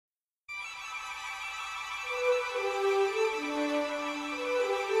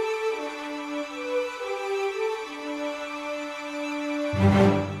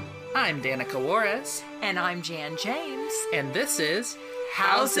I'm Danica Juarez. And I'm Jan James. And this is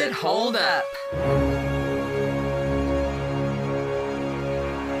How's It Hold Up?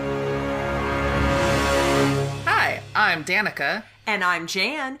 Hi, I'm Danica. And I'm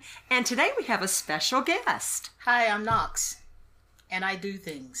Jan. And today we have a special guest. Hi, I'm Knox. And I do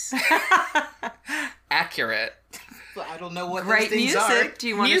things. Accurate. Well, I don't know what Great those things music. are. Do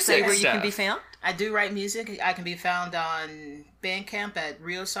you want to say where you can be found? I do write music. I can be found on Bandcamp at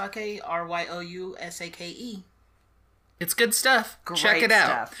Ryosake, Ryusake. It's good stuff. Check it Great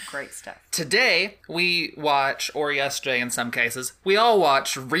out. stuff. Great stuff. Today, we watch, or yesterday in some cases, we all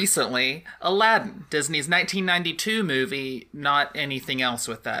watched recently Aladdin, Disney's 1992 movie, not anything else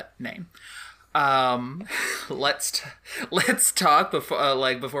with that name. Let's talk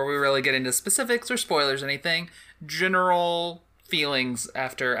before we really get into specifics or spoilers or anything. General feelings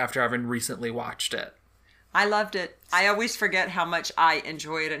after having recently watched it. I loved it. I always forget how much I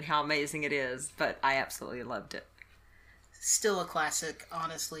enjoy it and how amazing it is, but I absolutely loved it. Still a classic,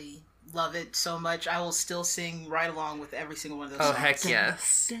 honestly. Love it so much. I will still sing right along with every single one of those songs. Oh, heck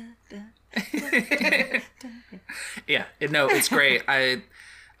yes. Yeah, it's great.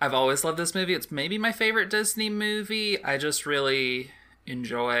 I've always loved this movie. It's maybe my favorite Disney movie. I just really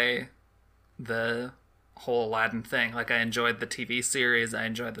enjoy the whole Aladdin thing. Like, I enjoyed the TV series. I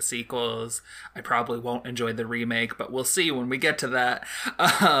enjoyed the sequels. I probably won't enjoy the remake, but we'll see when we get to that.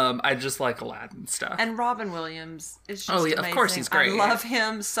 I just like Aladdin stuff. And Robin Williams is just amazing. Of course he's great. I love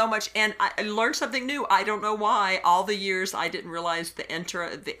him so much. And I learned something new. I don't know why. All the years I didn't realize the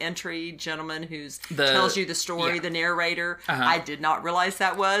entry gentleman who tells you the story, the narrator. Uh-huh. I did not realize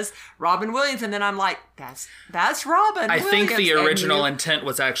that was Robin Williams. And then I'm like, that's Robin Williams. I think the original intent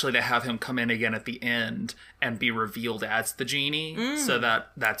was actually to have him come in again at the end and be revealed as the genie, so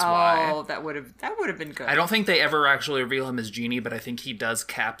that's why. Oh, that would have been good. I don't think they ever actually reveal him as genie, but I think he does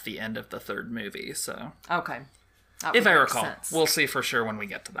cap the end of the third movie. So okay, if I recall, we'll see for sure when we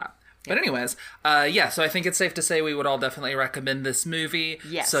get to that. Yeah. But anyways, so I think it's safe to say we would all definitely recommend this movie.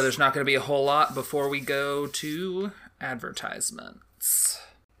 Yes. So there's not going to be a whole lot before we go to advertisements.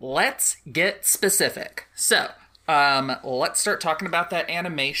 Let's get specific. So. Let's start talking about that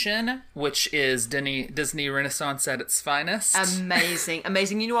animation, which is Disney Renaissance at its finest.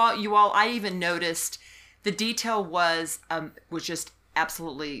 Amazing. You all, I even noticed the detail was just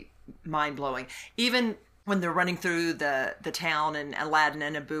absolutely mind-blowing. Even when they're running through the town and Aladdin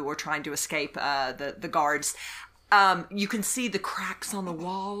and Abu are trying to escape the guards, you can see the cracks on the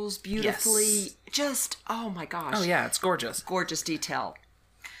walls beautifully. Yes. Just, oh my gosh. Oh yeah, it's gorgeous. Gorgeous detail.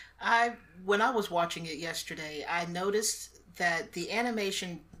 When I was watching it yesterday, I noticed that the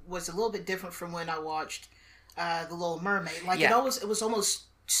animation was a little bit different from when I watched The Little Mermaid. Like, it was almost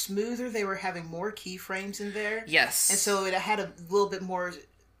smoother. They were having more keyframes in there. Yes. And so it had a little bit more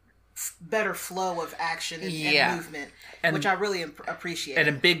better flow of action and movement, which I really appreciate. And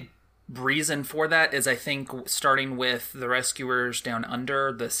a big reason for that is, I think, starting with The Rescuers Down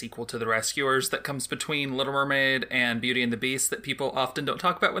Under, the sequel to The Rescuers that comes between Little Mermaid and Beauty and the Beast that people often don't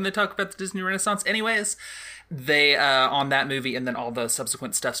talk about when they talk about the Disney Renaissance. Anyways, they, on that movie and then all the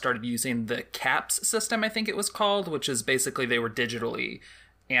subsequent stuff, started using the CAPS system, I think it was called, which is basically they were digitally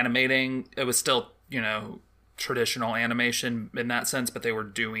animating. It was still, traditional animation in that sense, but they were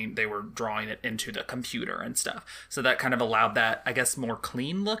drawing it into the computer and stuff. So that kind of allowed that, I guess, more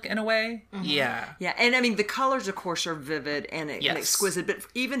clean look in a way. Mm-hmm. Yeah. Yeah, and I mean, the colors, of course, are vivid and exquisite, but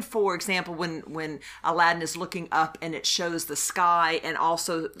even, for example, when Aladdin is looking up and it shows the sky and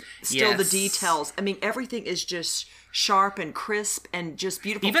also still the details, I mean, everything is just sharp and crisp and just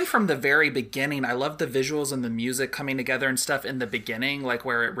beautiful. Even from the very beginning, I love the visuals and the music coming together and stuff in the beginning, like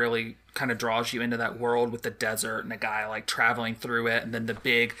where it really kind of draws you into that world with the desert and a guy like traveling through it, and then the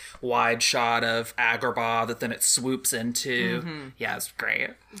big wide shot of Agrabah that then it swoops into. Mm-hmm. Yeah, it's great.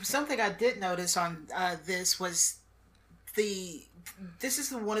 Something I did notice on this was this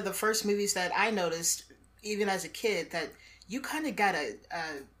is one of the first movies that I noticed, even as a kid, that you kind of got a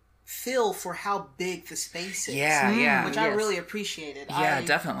feel for how big the space is. Yeah, which I really appreciated. Yeah,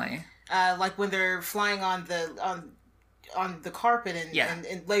 definitely. Like when they're flying on the carpet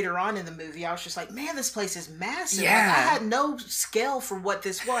and later on in the movie, I was just like, man, this place is massive. Yeah. Like, I had no scale for what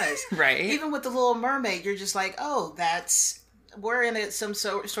this was. Right. Even with The Little Mermaid, you're just like, oh, we're in some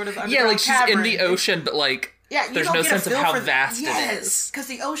sort of underground like she's cavern. in the ocean, but like there's no sense of how vast it is. Because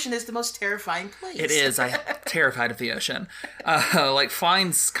the ocean is the most terrifying place. It is. I'm terrified of the ocean. Like,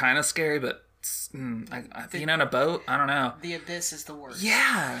 flying's kind of scary, but being on a boat, I don't know. The Abyss is the worst.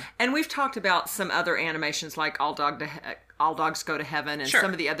 Yeah. And we've talked about some other animations like All Dogs Go to Heaven and Sure.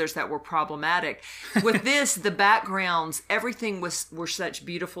 some of the others that were problematic. With this, the backgrounds, everything were such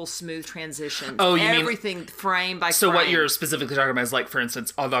beautiful, smooth transitions. Oh, you mean- everything frame by So frame. what you're specifically talking about is like, for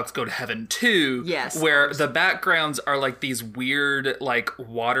instance, All Dogs Go to Heaven 2. Yes. Where the backgrounds are like these weird, like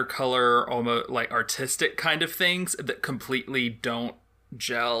watercolor, almost like artistic kind of things that completely don't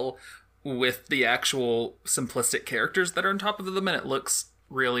gel with the actual simplistic characters that are on top of them, and it looks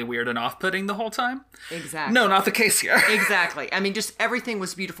really weird and off-putting the whole time. Exactly. No, not the case here. Exactly. I mean, just everything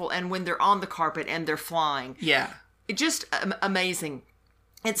was beautiful. And when they're on the carpet and they're flying, Yeah. it just amazing.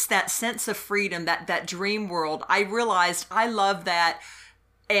 It's that sense of freedom, that dream world. I realized I love that,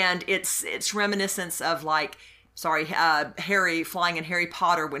 and it's reminiscence of like, Harry flying in Harry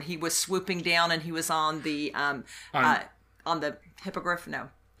Potter when he was swooping down and he was on the on the hippogriff. No,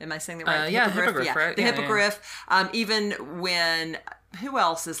 am I saying that right? Yeah, hippogriff, right? The Yeah, hippogriff. Even when. Who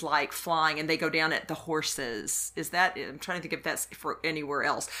else is like flying and they go down at the horses? Is that, I'm trying to think if that's for anywhere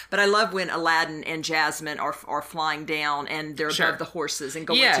else. But I love when Aladdin and Jasmine are flying down and they're Sure. above the horses and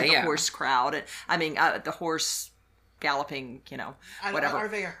go Yeah, into the yeah. horse crowd. And I mean, the horse galloping, whatever. Are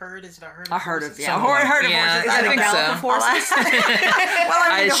they a herd? Is it a herd? A herd of, horses? yeah, a herd of Yeah, horses. I Is it a think gallop so. of horses? Well,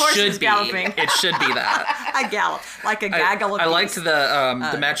 I mean, the horse is should be. galloping. It should be that. A gallop, like a gaggle of I geese. liked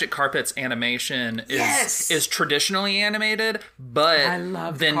the Magic Carpets animation Yes. is traditionally animated, but I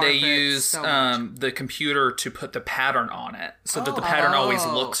love the then they carpets use so much. the computer to put the pattern on it, so that the pattern always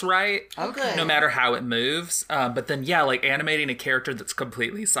looks right, Okay. no matter how it moves. But then like animating a character that's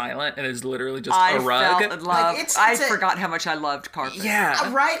completely silent and is literally just I a rug. fell in love. Like, I it's a- forgot how much I loved carpets.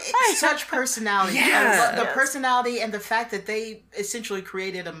 Yeah. Right? It's such personality. Yeah. The personality and the fact that they essentially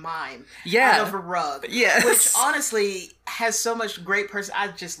created a mime Yeah. out of a rug. Yes. Which honestly has so much great person. I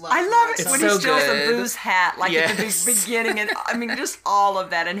just love I love it It's when so he steals good. a Boo's hat, like at the Yes. beginning, and I mean, just all of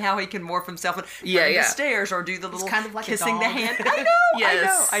that, and how he can morph himself and Yeah, run yeah. the stairs or do the little kind of like a kissing the dog. hand. I know,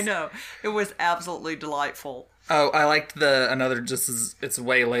 Yes. I know. It was absolutely delightful. Oh, I liked it's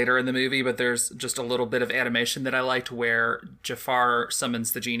way later in the movie, but there's just a little bit of animation that I liked where Jafar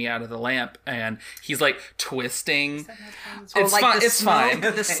summons the genie out of the lamp and he's like twisting. It's like fine. the It's smoke- fine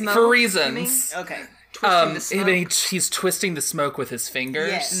the smoke, for you reasons. Okay. Twisting the smoke. He's twisting the smoke with his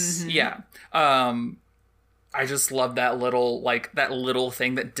fingers. Yes. Yeah. I just love that little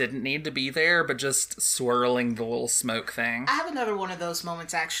thing that didn't need to be there, but just swirling the little smoke thing. I have another one of those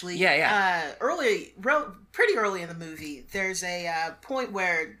moments actually. Yeah. Pretty early in the movie, there's a point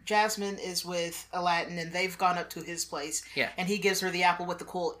where Jasmine is with Aladdin and they've gone up to his place. Yeah. And he gives her the apple with the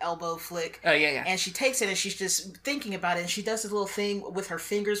cool elbow flick. Oh, yeah. And she takes it and she's just thinking about it. And she does this little thing with her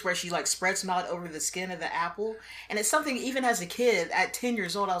fingers where she like spreads them out over the skin of the apple. And it's something even as a kid at 10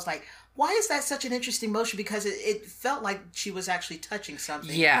 years old, I was like, why is that such an interesting motion? Because it felt like she was actually touching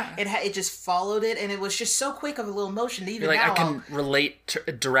something. Yeah. It just followed it, and it was just so quick of a little motion. Even Like now, I can relate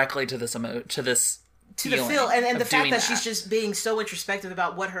directly to this to this to the feeling feel, and the of fact doing that she's just being so introspective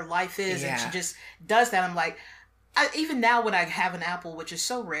about what her life is, and she Yeah. just does that. I'm like, even now when I have an apple, which is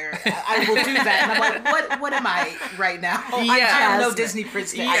so rare, I will do that, and I'm like, what am I right now? I am no Jasmine. Disney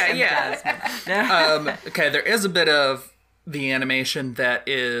princess. Yeah. Okay, there is a bit of the animation that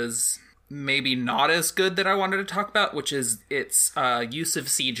is maybe not as good that I wanted to talk about, which is its use of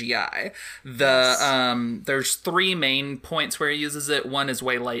CGI. There's three main points where he uses it. One is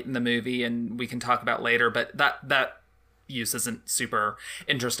way late in the movie, and we can talk about later, but that use isn't super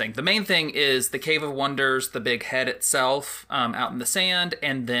interesting. The main thing is the Cave of Wonders, the big head itself out in the sand,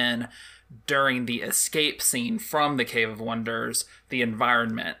 and then during the escape scene from the Cave of Wonders, the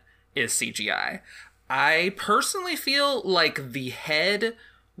environment is CGI. I personally feel like the head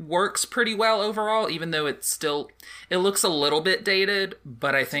works pretty well overall, even though it looks a little bit dated,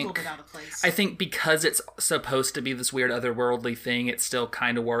 but I think a little bit out of place. I think because it's supposed to be this weird otherworldly thing, it still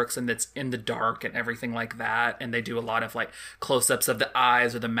kind of works, and it's in the dark and everything like that, and they do a lot of like close-ups of the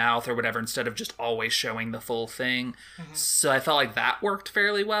eyes or the mouth or whatever instead of just always showing the full thing. So I felt like that worked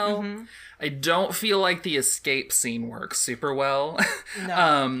fairly well. I don't feel like the escape scene works super well.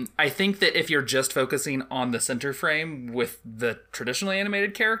 No. I think that if you're just focusing on the center frame with the traditionally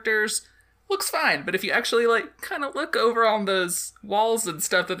animated characters, looks fine. But if you actually like kind of look over on those walls and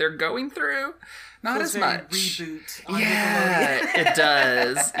stuff that they're going through, not Feels as very much. Reboot. On Nickelodeon. Yeah, it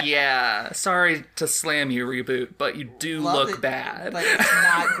does. Yeah. Sorry to slam you, Reboot, but you do Love look it, bad. but it's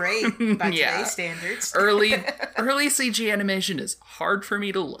not great by Yeah. today's standards. early CG animation is hard for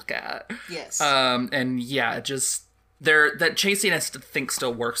me to look at. Yes. And yeah, just that chasiness I think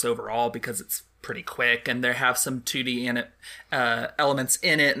still works overall because it's pretty quick, and they have some 2D elements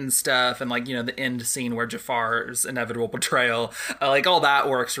in it and stuff, and like, you know, the end scene where Jafar's inevitable betrayal, like all that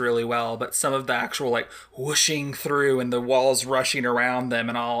works really well. But some of the actual like whooshing through and the walls rushing around them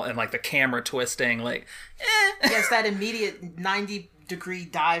and all, and like the camera twisting, like yes, that immediate 90-degree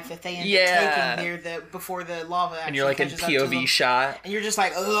dive that they end up taking near before the lava actually, and you're like in POV shot, and you're just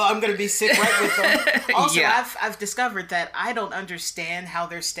like, oh, I'm gonna be sick right with them. Also, I've discovered that I don't understand how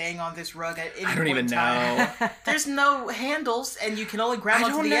they're staying on this rug at any point in time. Know. There's no handles, and you can only grab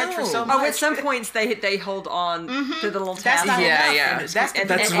onto the edge for so much. Oh, at some points they hold on to the little tab. That's not enough.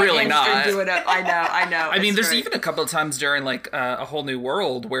 That's really not. Do it up. I know. I mean, there's even a couple of times during like A Whole New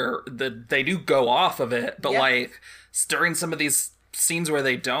World where they do go off of it, but like during some of these scenes where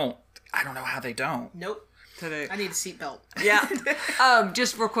they don't, I don't know how they don't. Nope. I need a seatbelt. Yeah.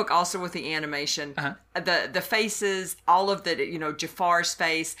 Just real quick, also with the animation, the faces, all of the, you know, Jafar's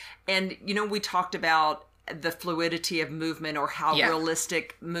face, and, you know, we talked about the fluidity of movement, or how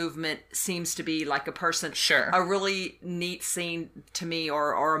realistic movement seems to be, like a person. Sure. A really neat scene to me,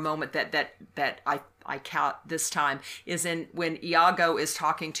 or a moment that I count this time, is in when Iago is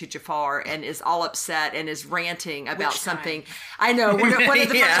talking to Jafar and is all upset and is ranting about something. I know, one of the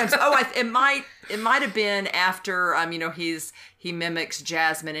first times. Oh, it might have been after you know, he mimics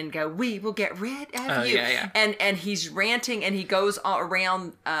Jasmine and go, "We will get rid of you." And he's ranting, and he goes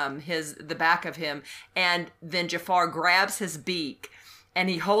around the back of him, and then Jafar grabs his beak and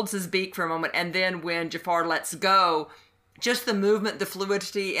he holds his beak for a moment, and then when Jafar lets go, just the movement, the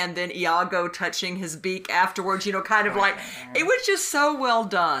fluidity, and then Iago touching his beak afterwards, you know, kind of like, it was just so well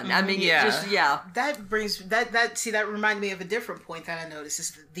done. I mean, That brings, that reminded me of a different point that I noticed,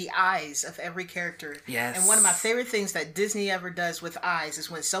 is the eyes of every character. Yes. And one of my favorite things that Disney ever does with eyes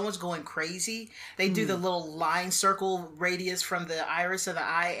is when someone's going crazy, they do the little line circle radius from the iris of the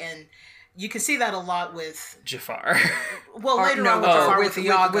eye, and you can see that a lot with Jafar. Well, later on with Jafar, with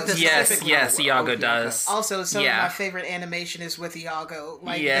Iago. Yes, Iago does. Also, some of my favorite animation is with Iago.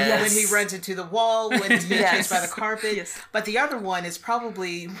 Like when he runs into the wall, when he's being chased by the carpet. Yes. But the other one is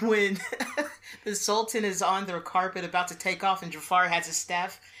probably when the Sultan is on the carpet about to take off, and Jafar has his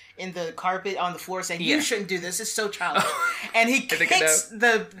staff in the carpet on the floor saying, "You shouldn't do this. It's so childish." And he kicks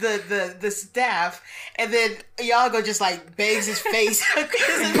the staff, and then Iago just like bangs his face.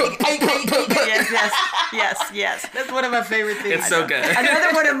 Yes. That's one of my favorite things. It's so good.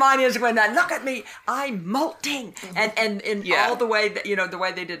 Another one of mine is when look at me, I'm molting, and all the way that, you know, the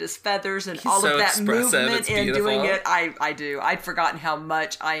way they did his feathers and all of that movement in doing it. I do. I'd forgotten how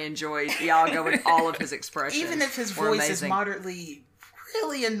much I enjoyed Iago and all of his expressions. Even if his voice is moderately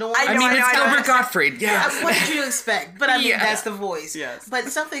really annoying. I mean, it's Gilbert Gottfried. Yeah. What did you expect? But I mean, that's the voice. Yes. But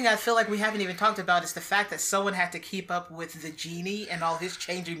something I feel like we haven't even talked about is the fact that someone had to keep up with the genie and all his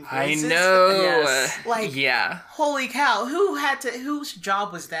changing voices. I know. Yes. Like, holy cow! Whose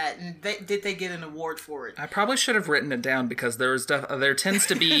job was that? And did they get an award for it? I probably should have written it down, because there tends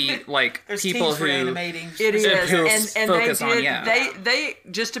to be like people who animating. It is, and focus they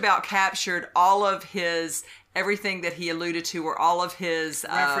just about captured all of his. Everything that he alluded to were all of his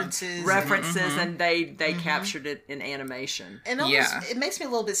references, and they captured it in animation. And it makes me a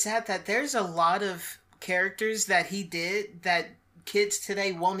little bit sad that there's a lot of characters that he did that kids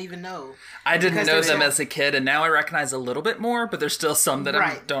today won't even know. I didn't know them as a kid, and now I recognize a little bit more, but there's still some that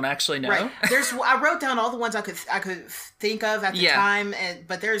I don't actually know. Right. I wrote down all the ones I could think of at the time,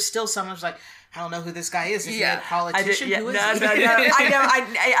 but there's still some I was like, I don't know who this guy is. Is he a politician? Who is he? No.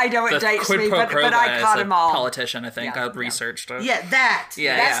 I know it dates me, but I caught them all. Politician, I think. I researched it. Yeah, that's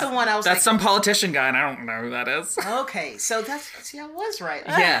the one I was That's some politician guy, and I don't know who that is. Okay, so I was right.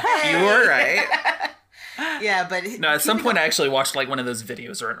 Yeah, you were right. Yeah, but no. At some point, I actually watched like one of those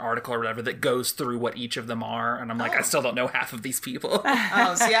videos or an article or whatever that goes through what each of them are, and I'm like, I still don't know half of these people.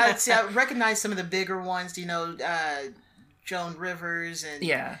 I recognize some of the bigger ones. You know, Joan Rivers and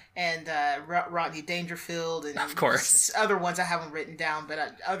Rodney Dangerfield, and of course other ones I haven't written down, but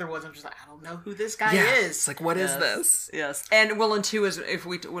other ones I'm just like, I don't know who this guy is. It's like, what is this? Yes, and and two is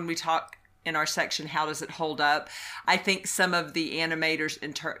when we talk in our section, how does it hold up? I think some of the animators,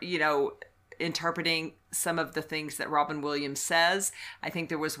 interpreting some of the things that Robin Williams says. I think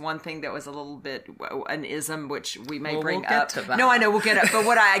there was one thing that was a little bit an ism, which we may bring up. To that. No, I know we'll get up. But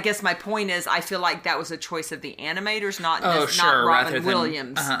what I guess my point is, I feel like that was a choice of the animators, not Robin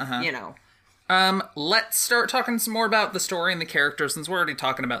Williams. You know. Let's start talking some more about the story and the characters, since we're already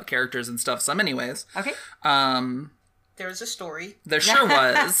talking about characters and stuff some anyways. Okay. There's a story. There sure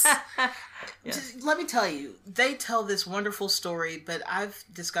was. Let me tell you, they tell this wonderful story, but I've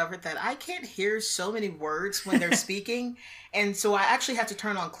discovered that I can't hear so many words when they're speaking, and so I actually have to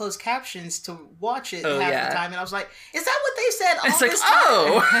turn on closed captions to watch it half the time. And I was like, "Is that what they said all this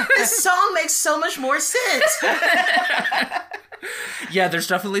time? This song makes so much more sense." Yeah, there's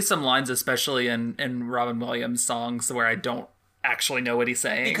definitely some lines, especially in Robin Williams songs, where I don't actually know what he's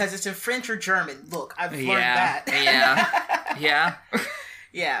saying because it's in French or German. Look, I've learned that. Yeah.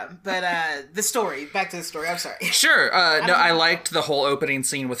 Yeah, but the story. Back to the story. I'm sorry. Sure. I liked the whole opening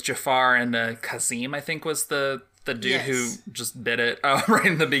scene with Jafar and Kazim, I think was the dude who just bit it right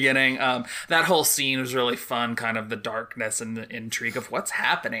in the beginning. That whole scene was really fun, kind of the darkness and the intrigue of what's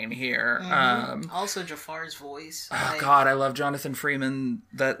happening here. Also, Jafar's voice. Oh, God, I love Jonathan Freeman.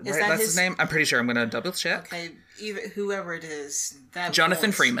 That's his name? I'm pretty sure. I'm going to double check. Okay, whoever it is. That Jonathan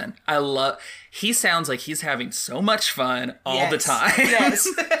voice. Freeman. He sounds like he's having so much fun all the time. Yes.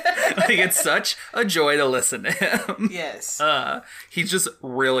 Like, it's such a joy to listen to him. Yes. He's just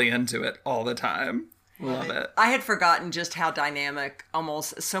really into it all the time. Love it. I had forgotten just how dynamic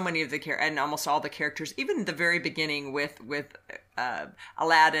almost so many of the and almost all the characters, even the very beginning with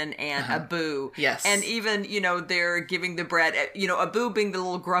Aladdin and Abu. Yes. And even, they're giving the bread, Abu being the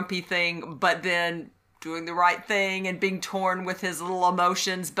little grumpy thing, but then doing the right thing and being torn with his little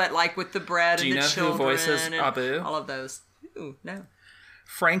emotions, but like with the bread and the children. Do you know who voices Abu? All of those. Ooh, no.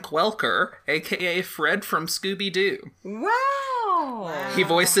 Frank Welker, a.k.a. Fred from Scooby-Doo. Wow. He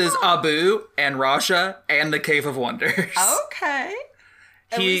voices Abu and Raja and the Cave of Wonders. Okay.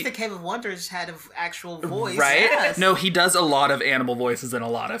 At least the Cave of Wonders had an actual voice. Right? Yes. No, he does a lot of animal voices in a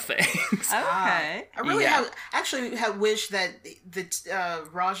lot of things. Okay. I really have wished that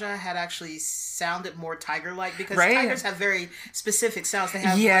Raja had actually sounded more tiger-like, because tigers have very specific sounds. They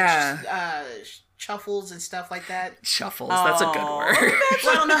have shuffles and stuff like that. Shuffles, that's a good word. I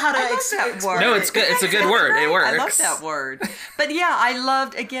don't know how to explain that word. No, it's good. It's a good word. It works. I love that word. But yeah, I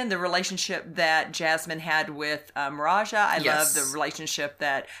loved, again, the relationship that Jasmine had with Raja. I love the relationship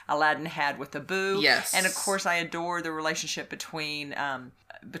that Aladdin had with Abu. Yes. And of course, I adore the relationship between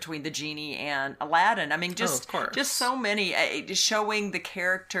the genie and Aladdin. I mean, just so many, showing the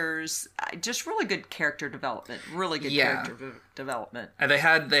characters, just really good character development. Really good character development. And they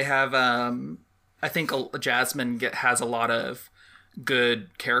have. I think Jasmine has a lot of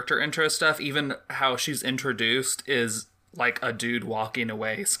good character intro stuff. Even how she's introduced is like a dude walking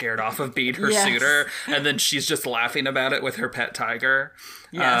away scared off of being her suitor, and then she's just laughing about it with her pet tiger.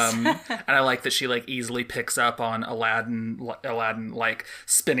 Yes. And I like that she like easily picks up on Aladdin like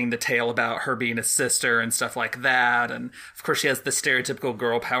spinning the tale about her being a sister and stuff like that. And of course she has the stereotypical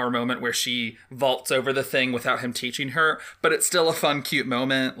girl power moment where she vaults over the thing without him teaching her, but it's still a fun, cute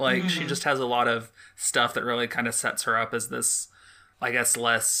moment. Like she just has a lot of stuff that really kind of sets her up as this, I guess,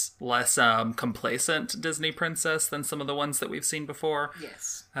 less complacent Disney princess than some of the ones that we've seen before.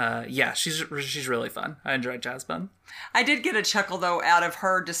 Yes. She's really fun. I enjoyed Jasmine. I did get a chuckle, though, out of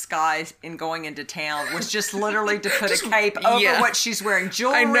her disguise in going into town, was just literally to put a cape over what she's wearing.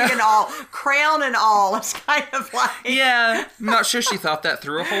 Jewelry and all, crown and all. It's kind of like... Yeah, I'm not sure she thought that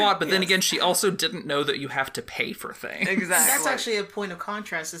through a whole lot, but then again, she also didn't know that you have to pay for things. Exactly. That's actually a point of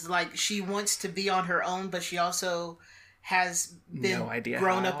contrast. It's like she wants to be on her own, but she also has been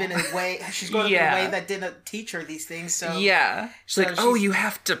grown up in a way. She's grown up in a way that didn't teach her these things. So she's like, "Oh, you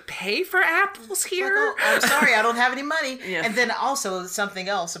have to pay for apples here." Like, I'm sorry, I don't have any money. And then also something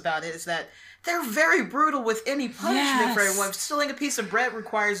else about it is that they're very brutal with any punishment for everyone. Stealing a piece of bread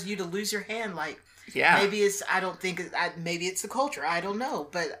requires you to lose your hand. Like, maybe it's. I don't think. Maybe it's the culture. I don't know,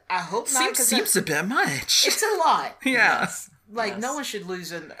 but I hope not. Seems a bit much. It's a lot. Like no one should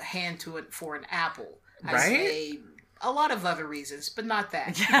lose a hand to it for an apple. I right. Say, a lot of other reasons, but not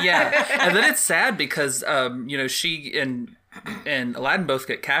that. And then it's sad because, she and Aladdin both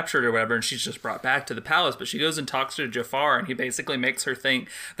get captured or whatever, and she's just brought back to the palace, but she goes and talks to Jafar, and he basically makes her think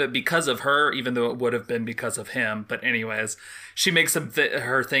that because of her, even though it would have been because of him, but anyways, she makes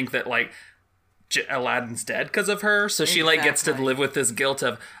her think that, like, Aladdin's dead because of her, so she like gets to live with this guilt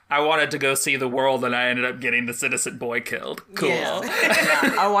of, I wanted to go see the world and I ended up getting this innocent boy killed. Cool.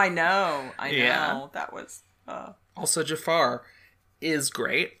 Oh, I know. That was... Also, Jafar is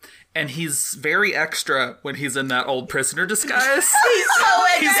great, and he's very extra when he's in that old prisoner disguise.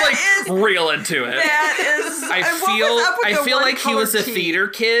 He's like real into it. That is. I feel like he was a theater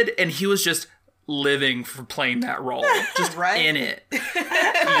kid, and he was just living for playing that role, just in it.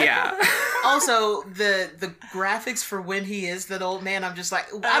 Yeah. Also, the graphics for when he is that old man, I'm just like,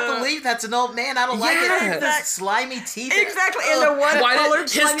 I believe that's an old man. I don't like it. The slimy teeth. Exactly. And the one colored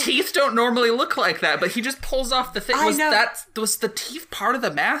his teeth don't normally look like that, but he just pulls off the thing. Was the teeth part of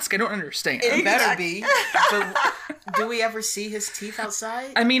the mask? I don't understand. It better be. But do we ever see his teeth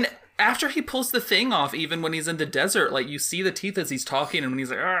outside? I mean, after he pulls the thing off, even when he's in the desert, like, you see the teeth as he's talking, and when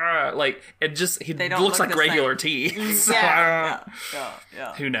he's like, "Argh," like, it just, he looks like regular teeth. So, yeah.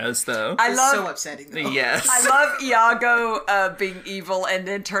 Who knows, though? It's so upsetting, though. Yes. I love Iago being evil and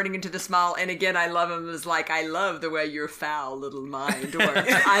then turning into the smile. And again, I love him as like, I love the way your foul little mind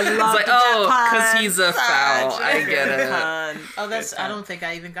works. I love it's like, because he's a foul. I get it. Oh, that's, I don't think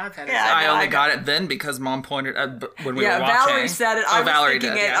I even got that. Yeah, I only got it then because Mom pointed when we were watching. Valerie said it. I was Valerie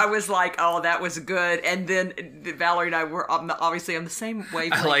thinking did, it. I was like, oh, that was good. And then Valerie and I were obviously on the same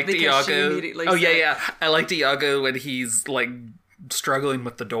wavelength. I liked because Iago. she immediately said, I liked Iago when he's like struggling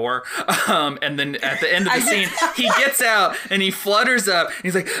with the door. And then at the end of the scene, he gets out and he flutters up. And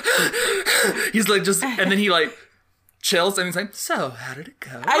he's like, he's like just, and then he like chills and he's like, so how did it go?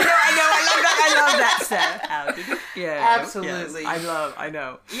 I know. I love that. So how did it? Yeah, absolutely. Yes, I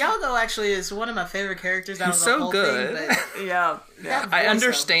know. Iago actually is one of my favorite characters out of the so whole good. thing. But Yeah. I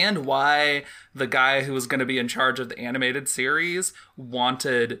understand why the guy who was going to be in charge of the animated series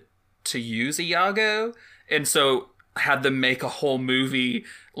wanted to use Iago, and so had them make a whole movie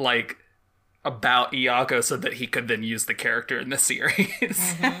like about Iago so that he could then use the character in the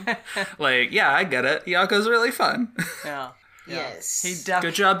series. Like, yeah, I get it. Iago's really fun. Yeah. yes.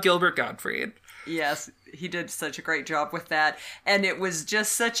 Good job, Gilbert Gottfried. Yes, he did such a great job with that. And it was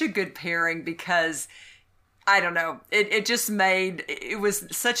just such a good pairing because, I don't know, it just made, it was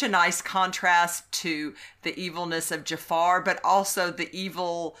such a nice contrast to the evilness of Jafar, but also the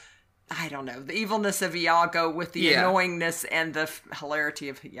evil, I don't know, the evilness of Iago with the annoyingness and the hilarity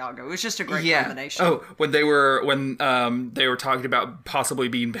of Iago. It was just a great combination. Oh, when they were talking about possibly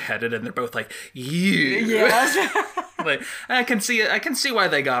being beheaded, and they're both like, "You." Yes. Like, I can see why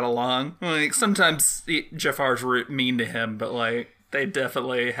they got along. Like, sometimes Jafar's mean to him, but like, they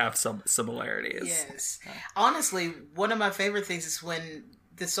definitely have some similarities. Yes. Honestly, one of my favorite things is when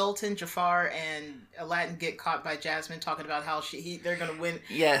the Sultan, Jafar, and Aladdin get caught by Jasmine talking about how they're going to win.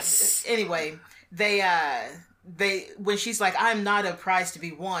 Yes. Anyway, they when she's like, I'm not a prize to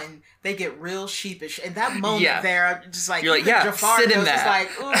be won, they get real sheepish. And that moment there, I'm just like, you're like, yeah, Jafar sit in goes, that.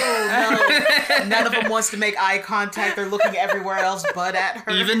 it's like, ooh, no. None of them wants to make eye contact. They're looking everywhere else but at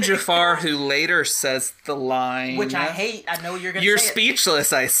her. Even Jafar, who later says the line, which I hate. I know you're going to say You're it.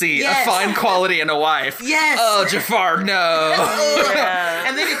 speechless, I see. Yes. A fine quality in a wife. Yes. Oh, Jafar, no. Yeah.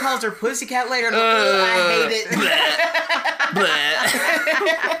 And then he calls her pussycat later. I hate it.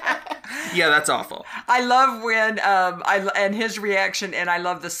 Bleh. Yeah, that's awful. I love when and his reaction, and I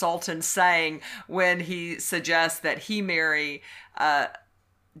love the Sultan saying when he suggests that he marry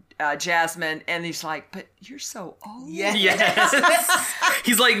Jasmine, and he's like, "But you're so old." Yes.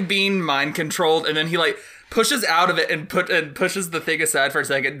 He's like being mind controlled, and then he like pushes out of it and pushes the thing aside for a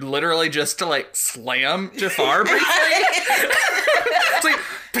second, literally just to like slam Jafar briefly. It's like,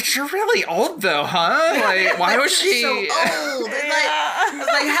 but you're really old though, huh? Like, why was she so old?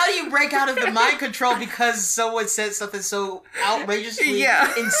 Like, how do you break out of the mind control because someone said something so outrageously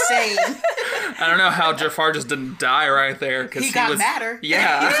insane? I don't know how Jafar just didn't die right there because he got madder.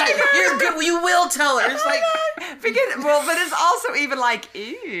 Yeah, he's like, you're good. You will tell her. It's like, but it's also even like,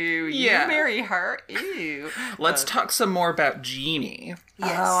 ew, you marry her, ew. Let's talk some more about Genie.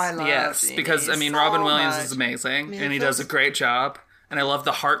 Yes. Oh, I love Genie because I mean, Robin Williams is amazing and he does a great job. And I love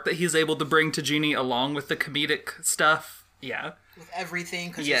the heart that he's able to bring to Genie along with the comedic stuff. Yeah. With everything,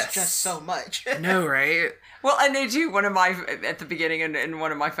 because it's just so much. No, right? Well, and they do, one of my, at the beginning, and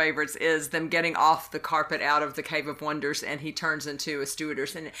one of my favorites is them getting off the carpet out of the Cave of Wonders, and he turns into a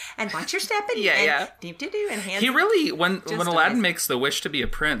stewardess, and watch your step, and and hands. He really, when Aladdin makes the wish to be a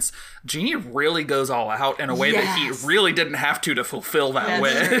prince, Genie really goes all out in a way that he really didn't have to fulfill that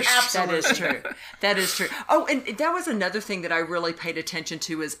wish. Absolutely. That is true. That is true. Oh, and that was another thing that I really paid attention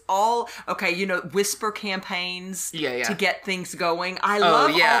to is whisper campaigns to get things going. I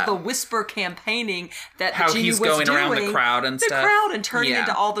love all the whisper campaigning that how Genie he's was going doing, around the crowd and stuff. The crowd and turning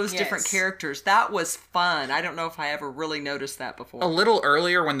into all those different characters. That was fun. I don't know if I ever really noticed that before. A little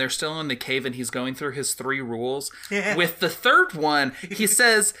earlier when they're still in the cave and he's going through his 3 rules, with the third one, he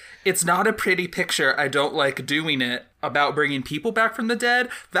says, "It's not a pretty picture. I don't like doing it." About bringing people back from the dead.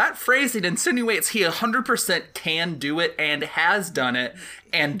 That phrasing insinuates he 100% can do it and has done it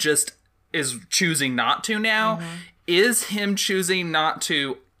and just is choosing not to now. Mm-hmm. Is him choosing not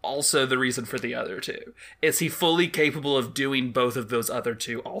to also the reason for the other 2? Is he fully capable of doing both of those other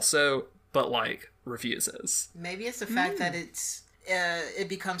 2 also? but like refuses. Maybe it's the fact that it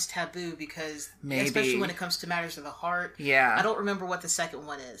becomes taboo because Maybe. Especially when it comes to matters of the heart. Yeah. I don't remember what the second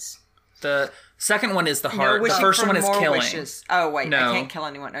one is. The second one is the No, heart. The wishing first for one is more killing. Wishes. Oh wait, No. I can't kill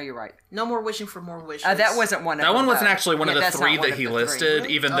anyone. No, you're right. No more wishing for more wishes. That wasn't one of That them. one wasn't though. actually one of the that's three not one that of he the listed,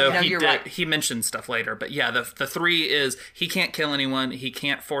 three. even Oh, though no, he you're did. right. He mentioned stuff later. But yeah, the three is he can't kill anyone, he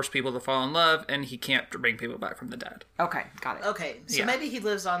can't force people to fall in love, and he can't bring people back from the dead. Okay, got it. Okay, so Yeah. maybe he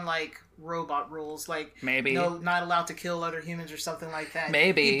lives on like robot rules, like Maybe. no, not allowed to kill other humans or something like that.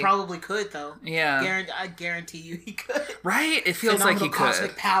 Maybe. He probably could though. Yeah. I guarantee you he could. Right? It feels like Phenomenal he cosmic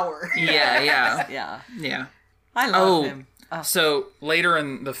could. power. Yeah. Yeah, Yeah. I love him. So later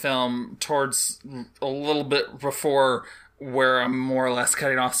in the film, towards a little bit before where I'm more or less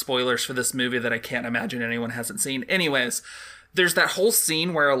cutting off spoilers for this movie that I can't imagine anyone hasn't seen. Anyways, there's that whole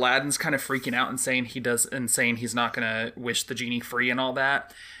scene where Aladdin's kind of freaking out and saying he's not going to wish the genie free and all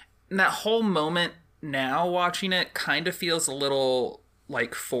that. And that whole moment now watching it kind of feels a little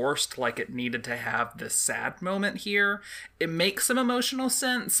like forced, like it needed to have this sad moment here. It makes some emotional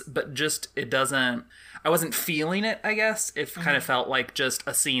sense, but just it doesn't. I wasn't feeling it, I guess. It kind of felt like just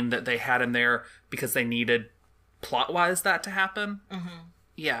a scene that they had in there because they needed plot-wise that to happen.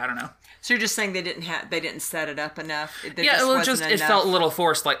 Yeah, I don't know. So you're just saying they didn't set it up enough? That Yeah, this it was wasn't just it enough? felt a little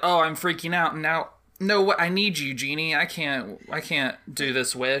forced. Like, oh, I'm freaking out, and now no, what I need you, Genie. I can't do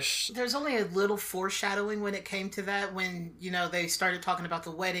this wish. There's only a little foreshadowing when it came to that. When they started talking about the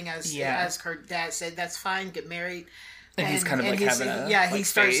wedding, as her dad said, "That's fine, get married." And he's kind of like having a he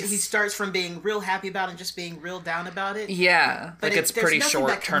face. starts from being real happy about it and just being real down about it. Yeah, But like it's there's pretty nothing short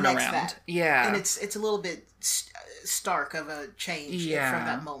that connects turnaround. that. Yeah, and it's a little bit stark of a change from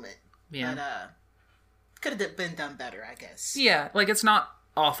that moment. Yeah, but could have been done better, I guess. Yeah, like it's not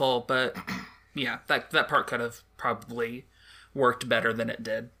awful, but yeah, that part could have probably worked better than it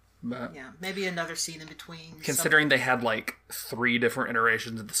did. But Yeah, maybe another scene in between. considering they had like 3 different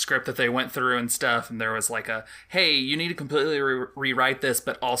iterations of the script that they went through and stuff, and there was like hey, you need to completely rewrite this,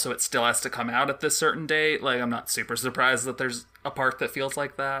 but also it still has to come out at this certain date. Like, I'm not super surprised that there's a part that feels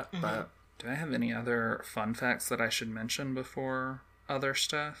like that. But do I have any other fun facts that I should mention before other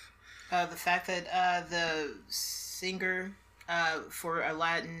stuff? The fact that the singer for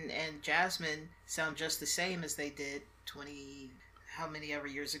Aladdin and Jasmine sound just the same as they did 20... how many ever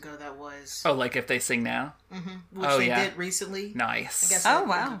years ago that was. Oh, like if they sing now? Which they did recently. Nice. I guess Oh, in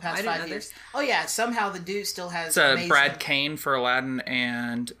wow. the past I didn't 5 know years. this. Oh yeah, somehow the dude still has It's amazing... Brad Kane for Aladdin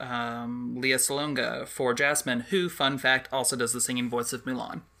and Leah Salonga for Jasmine, who, fun fact, also does the singing voice of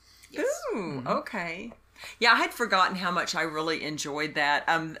Mulan. Ooh, okay. Yeah, I had forgotten how much I really enjoyed that.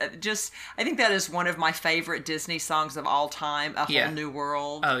 I think that is one of my favorite Disney songs of all time. A Whole New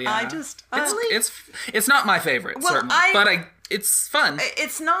World. Oh yeah, I just it's not my favorite, Well, certainly, but it's fun.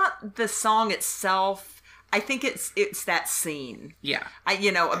 It's not the song itself. I think it's that scene. Yeah,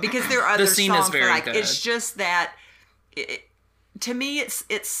 Because there are other scene songs is very that like good. it's just that. To me,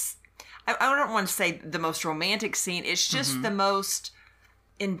 it's. I don't want to say the most romantic scene. It's just the most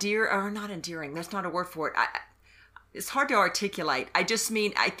not endearing. That's not a word for it. It's hard to articulate. I just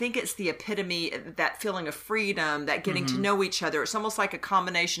mean, I think it's the epitome, that feeling of freedom, that getting to know each other. It's almost like a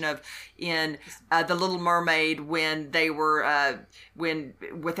combination of in The Little Mermaid when they were,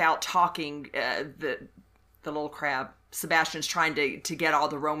 without talking, the little crab, Sebastian's trying to get all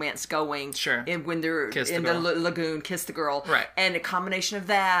the romance going. Sure. And when they're in the lagoon, kiss the girl. Right. And a combination of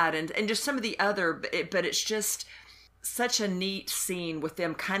that and just some of the other, but it's just such a neat scene with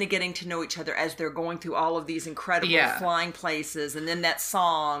them kind of getting to know each other as they're going through all of these incredible flying places, and then that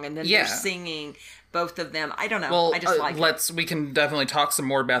song, and then they're singing, both of them. I don't know. Well, I just like it. We can definitely talk some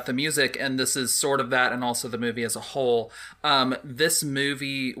more about the music, and this is sort of that, and also the movie as a whole. This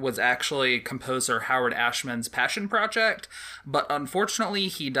movie was actually composer Howard Ashman's passion project, but unfortunately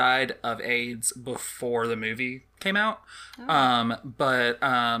he died of AIDS before the movie came out.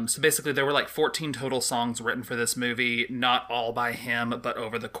 So basically there were like 14 total songs written for this movie, not all by him, but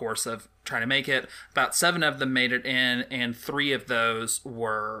over the course of trying to make it. About 7 of them made it in, and 3 of those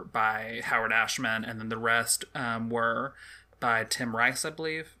were by Howard Ashman, and then the rest were by Tim Rice, I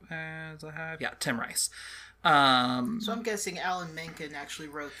believe. Tim Rice. So I'm guessing Alan Menken actually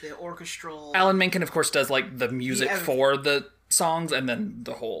wrote the orchestral... Alan Menken, of course, does like the music for the songs and then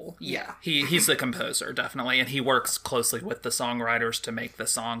the whole. He's the composer, definitely, and he works closely with the songwriters to make the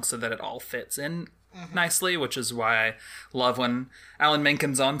song so that it all fits in nicely, which is why I love when Alan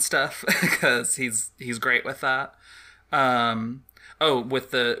Menken's on stuff, because he's great with that.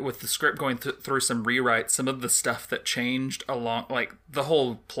 with the script going through some rewrites, some of the stuff that changed along, like the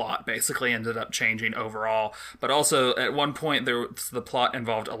whole plot basically ended up changing overall. But also at one point the plot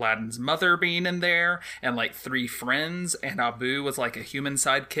involved Aladdin's mother being in there and like 3 friends, and Abu was like a human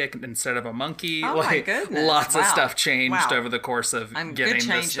sidekick instead of a monkey. Oh, like, my goodness. Lots of Wow. stuff changed Wow. over the course of Good getting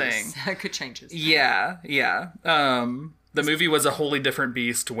this changes. thing. Good changes. Yeah. The movie was a wholly different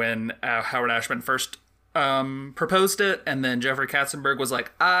beast when Howard Ashman first proposed it, and then Jeffrey Katzenberg was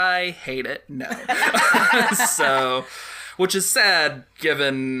like, I hate it. No. So, which is sad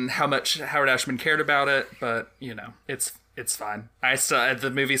given how much Howard Ashman cared about it, but you know, it's fine.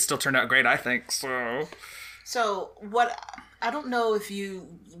 The movie still turned out great, I think. So what? I don't know if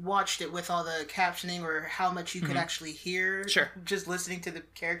you watched it with all the captioning or how much you could actually hear. Sure. Just listening to the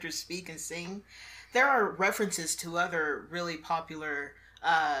characters speak and sing. There are references to other really popular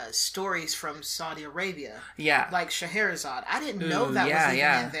stories from Saudi Arabia. Yeah. Like Scheherazade. I didn't know that was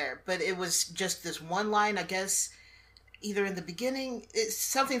even in there, but it was just this one line, I guess, either in the beginning. It's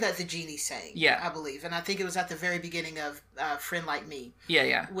something that the genie sang, I believe. And I think it was at the very beginning of Friend Like Me.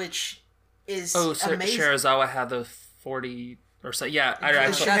 Yeah. Which is so amazing. Shirazawa had the 40 or so. Yeah.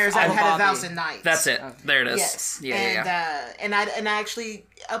 Scheherazade had 1,000 nights. That's it. There it is. Yes. Yeah. And I actually,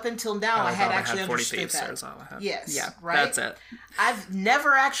 up until now, I had actually understood that. Had. Yes. Yeah. Right? That's it. I've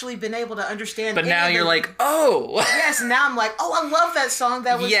never actually been able to understand. But now you're like, oh. Yes. And now I'm like, oh, I love that song.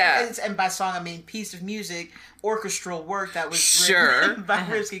 That was, and by song I mean piece of music, orchestral work that was written by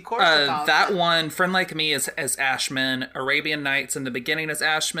Rimsky-Korsakov. That one, Friend Like Me, is as Ashman. Arabian Nights in the beginning is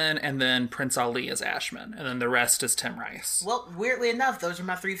Ashman, and then Prince Ali is Ashman, and then the rest is Tim Rice. Well, weirdly enough, those are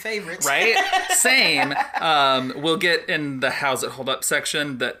my 3 favorites. Right? Same. We'll get in the How's It Hold Up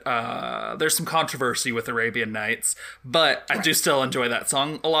section that there's some controversy with Arabian Nights, but I do still enjoy that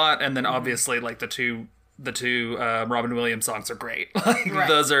song a lot, and then obviously like the two Robin Williams songs are great.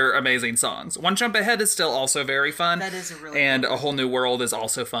 Those are amazing songs. One Jump Ahead is still also very fun. That is a really and good A Whole New World is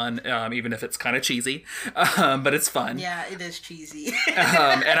also fun, even if it's kind of cheesy, but it's fun. Yeah, it is cheesy.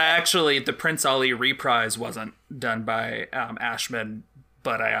 And I actually, the Prince Ali reprise wasn't done by Ashman,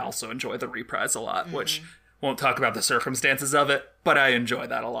 but I also enjoy the reprise a lot, which won't talk about the circumstances of it, but I enjoy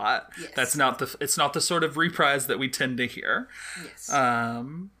that a lot. Yes. It's not the sort of reprise that we tend to hear. Yes.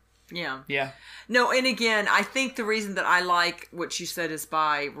 Yeah. No, and again, I think the reason that I like what you said is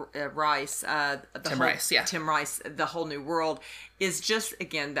by Rice, Tim Rice, The Whole New World, is just,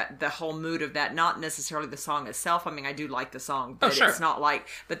 again, that the whole mood of that, not necessarily the song itself. I mean, I do like the song, but it's not like,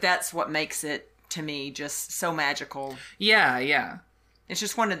 but that's what makes it, to me, just so magical. Yeah. It's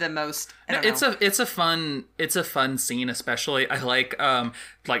just one of the most. It's a fun scene, especially. I like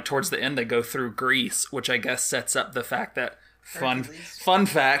towards the end they go through Greece, which I guess sets up the fact that fun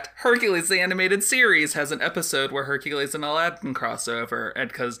fact, Hercules the animated series has an episode where Hercules and Aladdin crossover,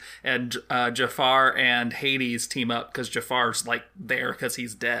 and Jafar and Hades team up because Jafar's like there because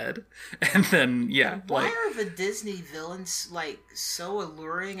he's dead, and then why are the Disney villains like so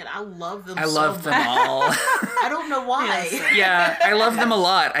alluring? And I love them. I love them all. I don't know why. Yeah, I love them a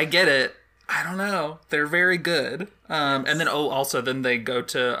lot. I get it. I don't know. They're very good. And then then they go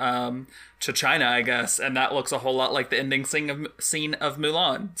to China, I guess, and that looks a whole lot like the ending scene of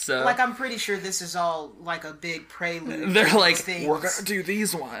Mulan. So, like, I'm pretty sure this is all like a big prelude. They're like, we're gonna do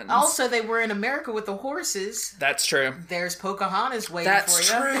these ones. Also, they were in America with the horses. That's true. There's Pocahontas waiting for you. That's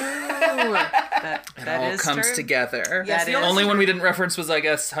true. It all comes together. Yes, the only one we didn't reference was, I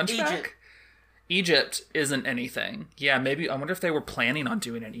guess, Hunchback. Egypt isn't anything. Yeah, maybe. I wonder if they were planning on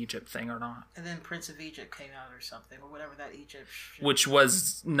doing an Egypt thing or not. And then Prince of Egypt came out or something, or whatever that Egypt. Which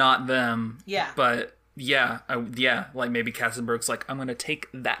was not them. Yeah. But like maybe Katzenberg's like, I'm going to take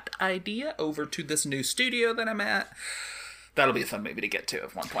that idea over to this new studio that I'm at. That'll be a fun movie to get to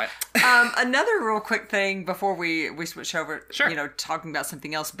at one point. Another real quick thing before we switch over, talking about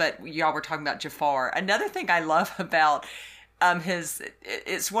something else, but y'all were talking about Jafar. Another thing I love about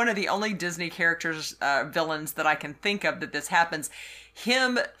it's one of the only Disney characters, villains that I can think of that this happens.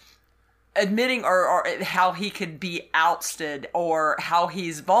 Him admitting or how he could be ousted or how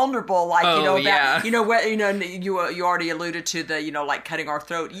he's vulnerable, like you already alluded to the like cutting our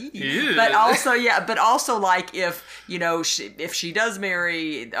throat, but also like if she does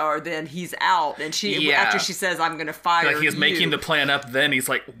marry, or then he's out, and after she says I'm gonna fire he's making the plan up, then he's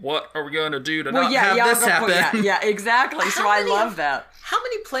like, what are we gonna do to not have this happen? Exactly. So I love that. How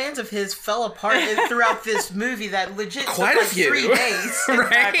many plans of his fell apart throughout this movie that legit quite took a few. 3 days?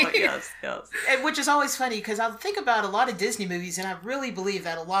 Right? Exactly, yes. Yes. Which is always funny because I think about a lot of Disney movies, and I really believe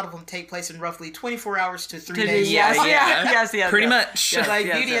that a lot of them take place in roughly 24 hours to 3 days. Yes, Pretty much. Yes, Like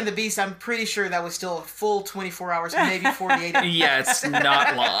yes, Beauty yes. and the Beast, I'm pretty sure that was still a full 24 hours, maybe 48 hours. Yeah, it's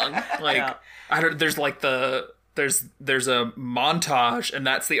not long. Like, Yeah. I don't. There's like there's a montage, and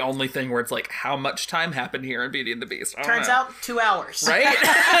that's the only thing where it's like, how much time happened here in Beauty and the Beast? I don't Turns know. out 2 hours. Right?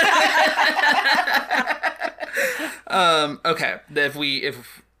 Okay.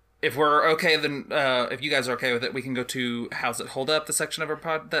 If we're okay, then if you guys are okay with it, we can go to How's It Hold Up, the section of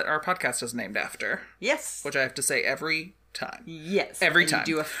our that our podcast is named after, Yes. which I have to say every time. Yes. Every And time.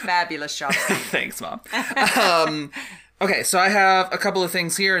 You do a fabulous job. Thanks, Mom. Okay, so I have a couple of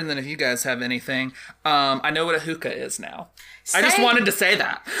things here, and then if you guys have anything, I know what a hookah is now. I just Same. wanted to say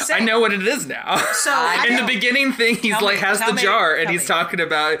that. I Same. know what it is now. So In the beginning thing, he's Tell like me, has tell the me, jar, and tell he's me. talking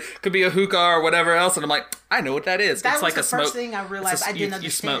about it could be a hookah or whatever else, and I'm like, I know what that is. That it's was like the a smoke. first thing I realized it's a- I didn't you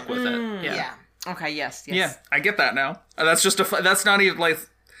understand. smoke with it. Yeah. Yeah. Okay, yes. Yeah, I get that now. That's just that's not even like.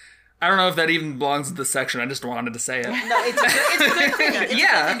 I don't know if that even belongs to this section. I just wanted to say it. No, it's a good thing. It's a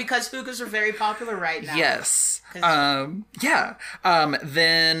Yeah. good thing because hookahs are very popular right now. Yes. 'Cause- Yeah.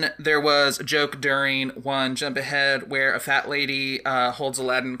 Then there was a joke during one jump ahead where a fat lady holds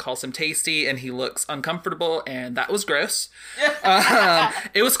Aladdin, calls him tasty, and he looks uncomfortable, and that was gross.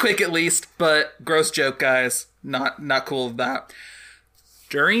 It was quick at least, but gross joke, guys. Not cool with that.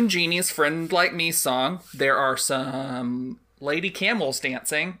 During Genie's Friend Like Me song, there are some lady camels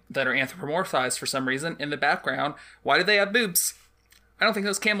dancing that are anthropomorphized for some reason in the background. Why do they have boobs? I don't think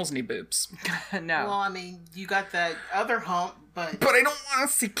those camels need boobs. No. Well, I mean, you got that other hump, but But I don't want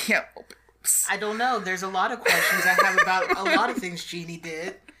to see camel boobs. I don't know. There's a lot of questions I have about a lot of things Genie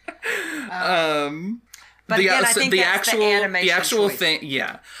did. But again, I think that's the animation actual choice. thing,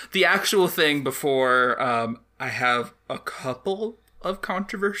 yeah. The actual thing before I have a couple of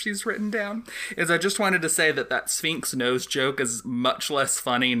controversies written down is I just wanted to say that Sphinx nose joke is much less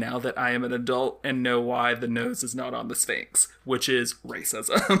funny now that I am an adult and know why the nose is not on the Sphinx, which is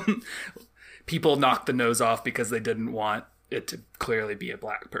racism. People knocked the nose off because they didn't want it to clearly be a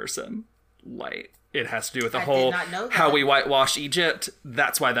black person. Like, it has to do with the I did whole not know that. how we whitewash Egypt.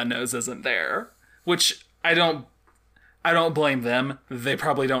 That's why that nose isn't there. Which I don't blame them. They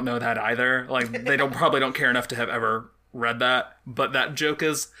probably don't know that either. Like, they probably don't care enough to have ever read that. But that joke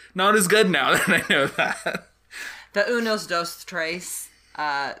is not as good now that I know that. The Unos Dos Tres,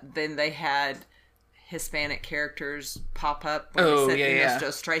 then they had Hispanic characters pop up when Oh, they said yeah, Unos yeah.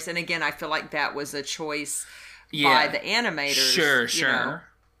 Dos Tres. And again, I feel like that was a choice Yeah. by the animators. Sure, you sure.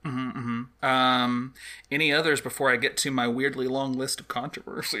 know. Any others before I get to my weirdly long list of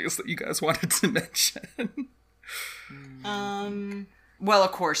controversies that you guys wanted to mention? Well,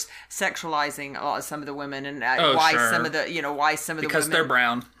 of course, sexualizing some of the women and Oh, why sure. some of the, why some of the Because women. they're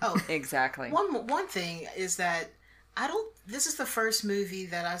brown. Oh, Exactly. one thing is that this is the first movie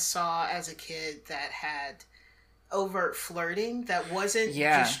that I saw as a kid that had overt flirting that wasn't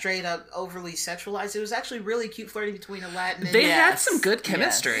Yeah. just straight up overly sexualized. It was actually really cute flirting between Aladdin and They had Yes. some good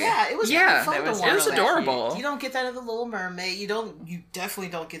chemistry. Yeah, it was Yeah, really fun that to was watch. it was really adorable. You don't get that in The Little Mermaid. You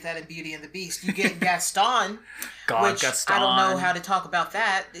definitely don't get that in Beauty and the Beast. You get Gaston, God, which Gaston. I don't know how to talk about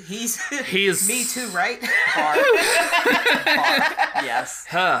that. He's Me Too, right? Yes.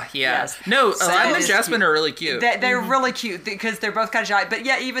 Huh, yeah. Yes. No, So Aladdin and it's Jasmine cute. are really cute. They're really cute because they're both kind of shy. But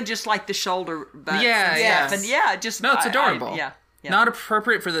yeah, even just like the shoulder butts Yeah, and yeah. stuff. And yeah, just No, it's adorable. yeah. Not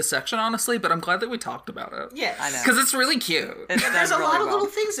appropriate for this section, honestly, but I'm glad that we talked about it. Yes. I know. Because it's really cute. It's There's done a really lot of well.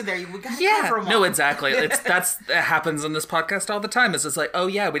 little things in there. We got to Yeah, cover them all. no, exactly. That happens in this podcast all the time. It's like, oh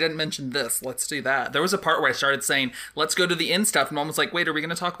yeah, we didn't mention this. Let's do that. There was a part where I started saying, let's go to the end stuff, and Mom was like, wait, are we going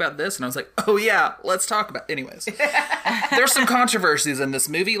to talk about this? And I was like, oh yeah, let's talk about. Anyways, there's some controversies in this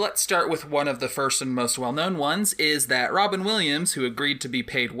movie. Let's start with one of the first and most well-known ones: is that Robin Williams, who agreed to be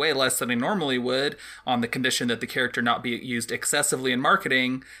paid way less than he normally would on the condition that the character not be used excessively in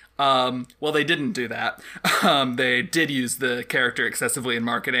marketing. Well, they didn't do that. They did use the character excessively in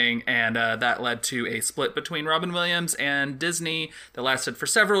marketing, and that led to a split between Robin Williams and Disney that lasted for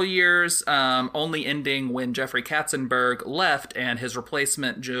several years, only ending when Jeffrey Katzenberg left and his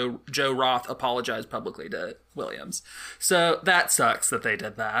replacement, Joe Roth, apologized publicly to Williams. So that sucks that they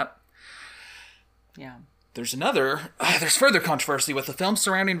did that. Yeah. There's further controversy with the film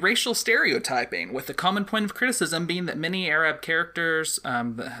surrounding racial stereotyping, with the common point of criticism being that many Arab characters,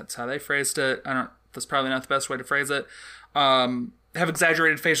 that's how they phrased it, that's probably not the best way to phrase it, have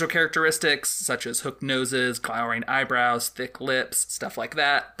exaggerated facial characteristics, such as hooked noses, glowering eyebrows, thick lips, stuff like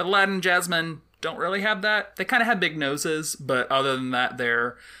that. But Aladdin and Jasmine don't really have that. They kind of have big noses, but other than that,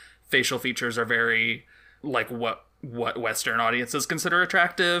 their facial features are very, like, what what Western audiences consider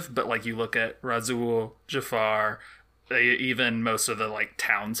attractive, but like you look at Razul, Jafar, even most of the like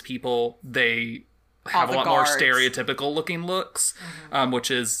townspeople, they have a lot more stereotypical looking looks,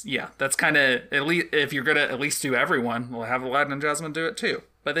 which is, that's kind of, at least if you're gonna at least do everyone, we'll have Aladdin and Jasmine do it too,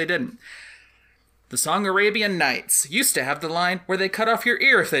 but they didn't. The song Arabian Nights used to have the line where they cut off your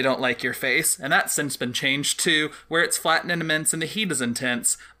ear if they don't like your face, and that's since been changed to where it's flat and immense and the heat is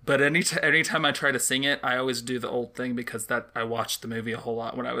intense. But anytime I try to sing it, I always do the old thing because I watched the movie a whole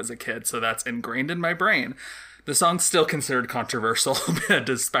lot when I was a kid, so that's ingrained in my brain. The song's still considered controversial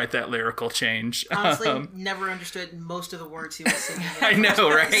despite that lyrical change. Honestly, never understood most of the words he was singing. I know,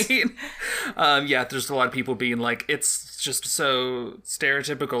 right? There's a lot of people being like, it's just so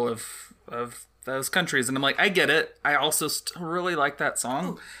stereotypical of those countries, and I'm like, I get it. I also still really like that song.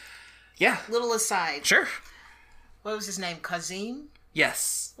 Ooh. Yeah. Little aside. Sure. What was his name? Kazim?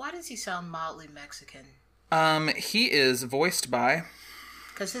 Yes. Why does he sound mildly Mexican? He is voiced by...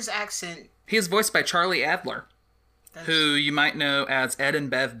 Because his accent... He is voiced by Charlie Adler, who you might know as Ed and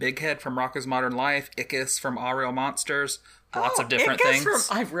Bev Bighead from Rocko's Modern Life, Ickis from All Real Monsters, lots of different things.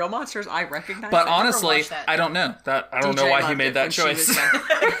 From Real Monsters, I recognize. But honestly, I don't know. I don't know why he made that choice.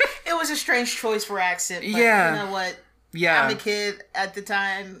 It was a strange choice for accent. But you know what? Yeah. I'm a kid at the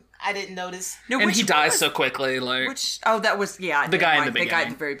time. I didn't notice. No, and he dies so quickly. That was the guy in the beginning. The guy at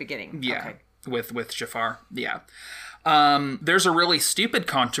the very beginning. Yeah, okay. with Jafar. Yeah. There's a really stupid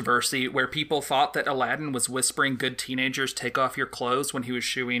controversy where people thought that Aladdin was whispering good teenagers take off your clothes when he was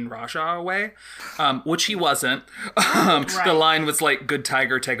shooing Raja away, which he wasn't. Right. The line was like, good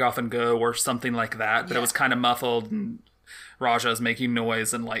tiger, take off and go, or something like that, but it was kind of muffled, and Raja's making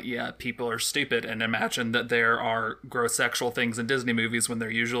noise, and like, people are stupid and imagine that there are gross sexual things in Disney movies when there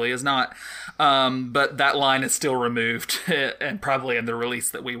usually is not. But that line is still removed, and probably in the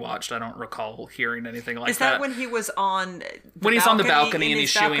release that we watched, I don't recall hearing anything like that. Is that when he was on when he's on the balcony and he's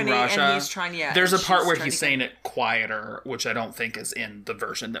shooing Raja? And he's trying, there's a part where he's saying it quieter, which I don't think is in the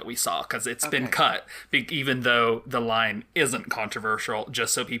version that we saw, because it's been cut, even though the line isn't controversial,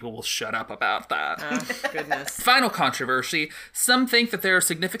 just so people will shut up about that. Oh, goodness. Final controversy. Some think that there are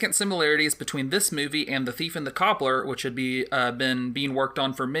significant similarities between this movie and The Thief and the Cobbler, which had been being worked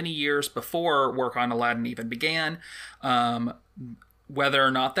on for many years before work on Aladdin even began. Whether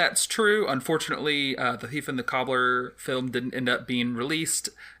or not that's true, unfortunately, The Thief and the Cobbler film didn't end up being released,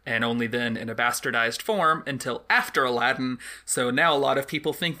 and only then in a bastardized form until after Aladdin. So now a lot of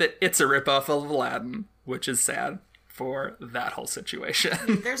people think that it's a ripoff of Aladdin, which is sad for that whole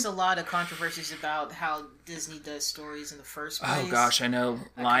situation. There's a lot of controversies about how Disney does stories in the first place. Oh gosh, I know.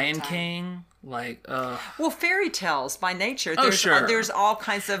 Lion King, well, fairy tales by nature. There's all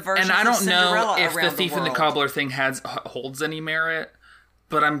kinds of versions. And I don't of Cinderella know if around The Thief and the Cobbler thing holds any merit,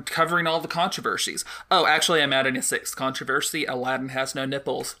 but I'm covering all the controversies. Oh, actually, I'm adding a sixth controversy. Aladdin has no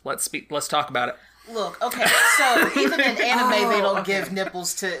nipples. Let's talk about it. Look, okay, so even in anime, they don't give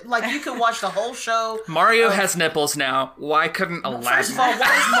nipples to... Like, you can watch the whole show. Mario has nipples now. Why couldn't Aladdin? First of all,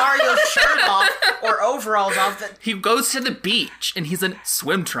 why is Mario's shirt off or overalls off? He goes to the beach, and he's in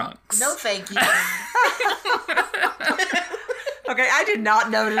swim trunks. No, thank you. Okay, I did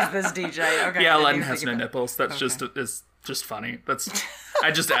not notice this, DJ. Okay, yeah, Aladdin has no nipples. That's just funny. I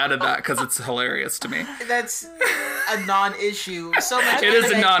just added that because it's hilarious to me. That's a non-issue. It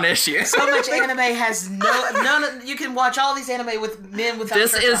is a non-issue. So much anime has none. You can watch all these anime with men without.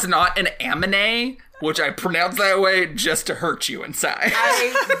 This is not an anime, which I pronounce that way just to hurt you inside.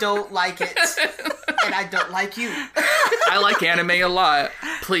 I don't like it, and I don't like you. I like anime a lot.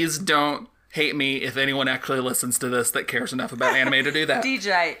 Please don't hate me if anyone actually listens to this that cares enough about anime to do that.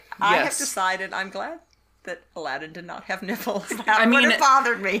 DJ, I have decided. I'm glad that Aladdin did not have nipples. That would have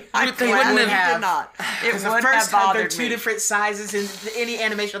bothered me. They wouldn't have. Did not. It would have have bothered me. They're two different sizes in any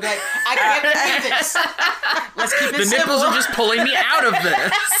animation. I'll be like, I can't do this. Let's keep it simple. The nipples are just pulling me out of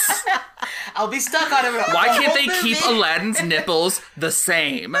this. I'll be stuck on it. Why can't they keep Aladdin's nipples the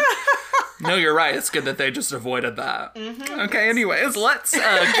same? No, you're right. It's good that they just avoided that. Mm-hmm. Okay, anyways, let's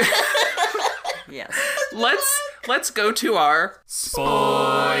let's go to our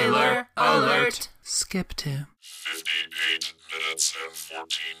spoiler alert. Skip to 58 minutes and 14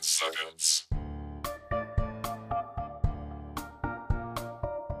 seconds.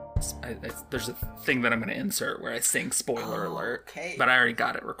 There's a thing that I'm going to insert where I sing spoiler alert, okay. But I already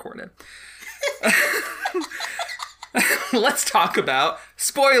got it recorded. let's talk about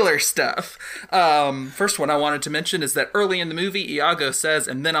spoiler stuff. First one I wanted to mention is that early in the movie, Iago says,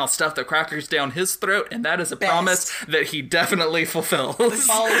 "And then I'll stuff the crackers down his throat," and that is a promise that he definitely fulfills.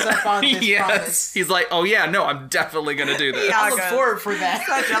 Follows up on this yes. promise. He's like, "Oh yeah, no, I'm definitely gonna do this." I look forward for that.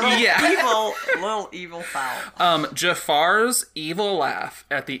 Such a little evil fowl. Jafar's evil laugh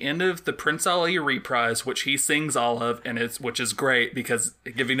at the end of the Prince Ali reprise, which he sings all of, and which is great because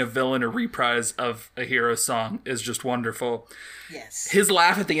giving a villain a reprise of a hero song is just wonderful. Yes. His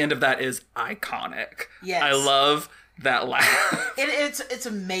laugh at the end of that is iconic. Yes. I love that laugh. It's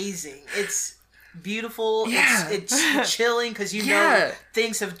amazing. It's beautiful. Yeah. It's chilling because you know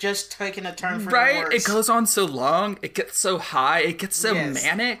things have just taken a turn for the worse. It goes on so long. It gets so high. It gets so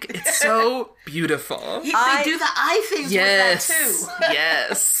manic. It's so beautiful. They do the eye things with that too.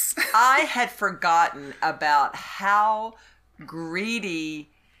 Yes. I had forgotten about how greedy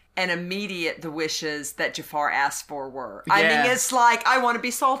and immediate the wishes that Jafar asked for were. I mean, it's like, I want to be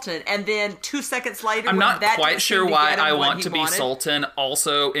Sultan. And then 2 seconds later, I'm not quite sure why I want to be Sultan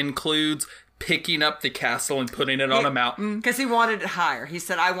also includes picking up the castle and putting it on a mountain. Because he wanted it higher. He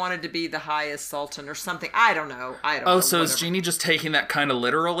said, I wanted to be the highest Sultan or something. I don't know. Oh, so is Genie just taking that kind of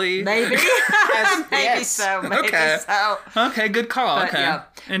literally? Maybe. Maybe so. Maybe so. Okay, good call. But, okay. Yeah.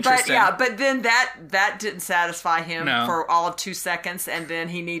 Interesting. But then that didn't satisfy him for all of 2 seconds, and then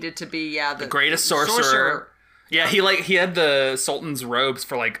he needed to be the greatest sorcerer. Yeah, he had the Sultan's robes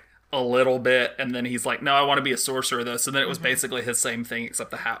for like a little bit, and then he's like, no, I want to be a sorcerer though. So then it was basically his same thing,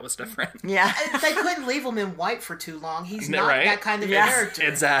 except the hat was different. Yeah. They couldn't leave him in white for too long. He's not that kind of character.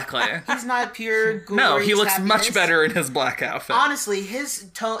 Exactly. He's not pure glory. No, he looks happiness. much better in his black outfit. Honestly,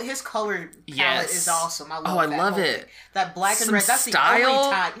 his color palette is awesome. I love it. That black and red. That's style. The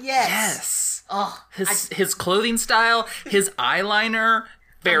only time. Yes. Oh, his clothing style, his eyeliner.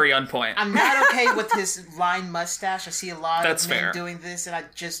 Very on point. I'm not okay with his line mustache. I see a lot That's of men fair. doing this, and I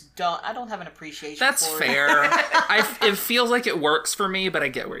just don't. I don't have an appreciation. That's for fair. it. It feels like it works for me, but I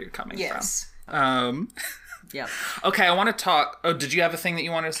get where you're coming from. Yeah. Okay, I want to talk. Oh, did you have a thing that you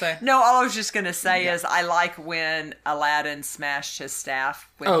wanted to say? No, all I was just going to say is I like when Aladdin smashed his staff.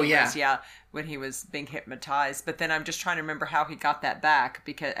 When he was being hypnotized. But then I'm just trying to remember how he got that back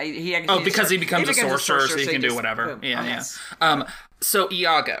because because he becomes a sorcerer, so he can do whatever. Boom. Yeah. So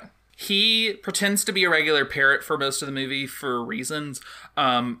Iago. He pretends to be a regular parrot for most of the movie for reasons.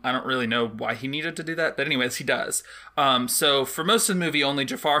 I don't really know why he needed to do that, but anyways, he does. So for most of the movie, only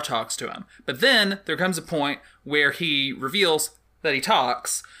Jafar talks to him. But then there comes a point where he reveals that he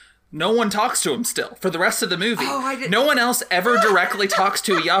talks. No one talks to him still for the rest of the movie. No one else ever directly talks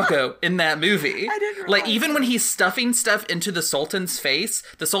to Iago in that movie. I didn't realize like, even when he's stuffing stuff into the Sultan's face,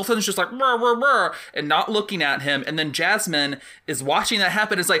 the Sultan's just like, brr, brr, brr, and not looking at him. And then Jasmine is watching that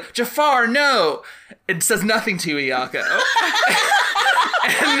happen. Is like, Jafar, no! And says nothing to Iago.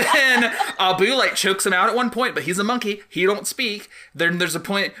 And then Abu chokes him out at one point, but he's a monkey. He don't speak. Then there's a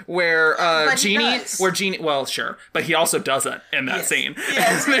point where Genie, well, sure, but he also doesn't in that scene.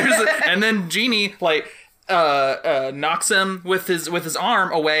 Yes. And then Genie knocks him with his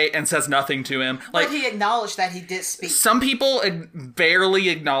arm away and says nothing to him. But he acknowledged that he did speak. Some people barely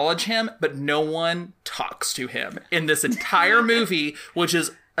acknowledge him, but no one talks to him in this entire movie, which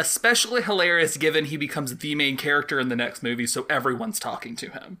is especially hilarious given he becomes the main character in the next movie, so everyone's talking to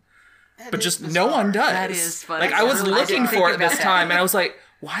him. But just bizarre. No one does. That is funny. I was looking for it this time, and I was like,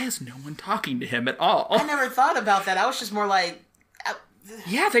 why is no one talking to him at all? I never thought about that. I was just more like...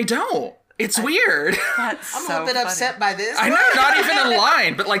 yeah, they don't. It's weird. I'm a little bit upset by this. I know, not even in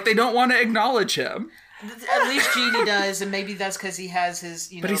line, but they don't want to acknowledge him. At least Genie does, and maybe that's because he has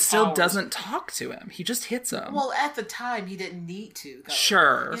his, But he still doesn't talk to him. He just hits him. Well, at the time, he didn't need to. Though.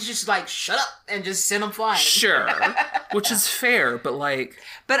 Sure. He's just like, shut up, and just send him flying. Sure. Which is fair, but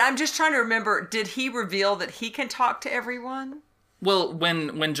But I'm just trying to remember, did he reveal that he can talk to everyone? Well,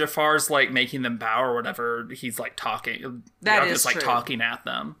 when Jafar's making them bow or whatever, he's talking. That is true. Talking at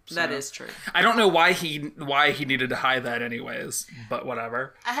them. So. That is true. I don't know why he needed to hide that anyways, but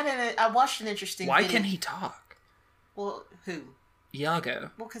whatever. I watched an interesting. Why can he talk? Well, who? Iago.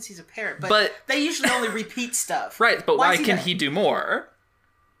 Well, because he's a parrot, but they usually only repeat stuff. Right, but why can he do more?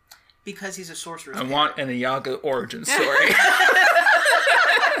 Because he's a sorcerer. I want an Iago origin story.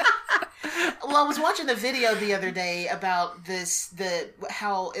 Well, I was watching a video the other day about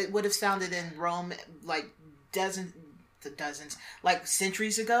how it would have sounded in Rome dozens,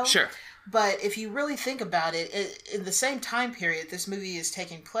 centuries ago. Sure. But if you really think about it, in the same time period this movie is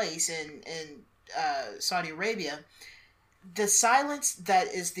taking place in Saudi Arabia, the silence that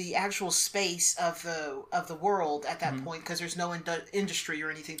is the actual space of the world at that point, because there's no industry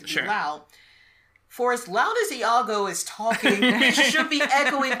or anything to be loud. for as loud as Iago is talking, it should be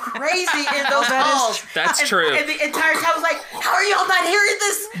echoing crazy in those halls. That's true. And the entire time I was like, how are y'all not hearing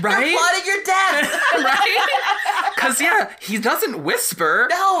this? Right? You're plotting your death. Right? Because, yeah, he doesn't whisper.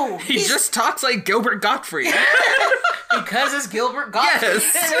 No. He just talks like Gilbert Gottfried. Because it's Gilbert Gottfried.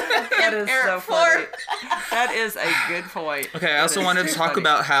 Yes. That is so funny. That is a good point. Okay, I also wanted to talk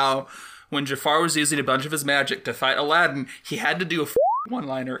about how when Jafar was using a bunch of his magic to fight Aladdin, he had to do a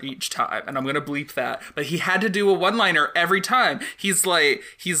one-liner each time, and I'm gonna bleep that, but he had to do a one-liner every time. He's like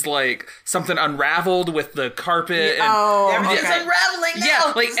something unraveled with the carpet. And everything's unraveling now.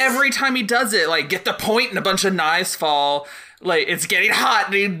 Yeah, like every time he does it, like get the point and a bunch of knives fall. Like it's getting hot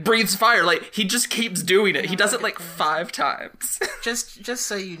and he breathes fire. Like he just keeps doing it. He does it like 5 times. Just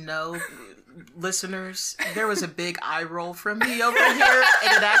so you know, listeners, there was a big eye roll from me over here,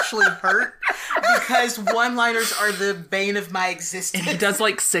 and it actually hurt because one-liners are the bane of my existence. And he does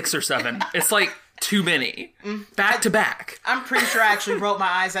like 6 or 7. It's like too many. Back to back. I'm pretty sure I actually rolled my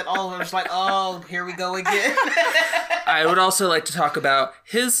eyes at all of them. It was like, oh, here we go again. I would also like to talk about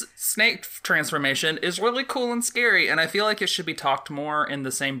his snake transformation is really cool and scary, and I feel like it should be talked more in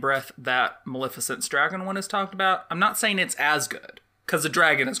the same breath that Maleficent's dragon one is talked about. I'm not saying it's as good, because the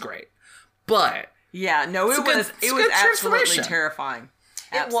dragon is great. But yeah, no, it was absolutely terrifying.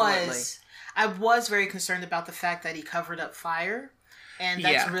 Absolutely. It was. I was very concerned about the fact that he covered up fire, and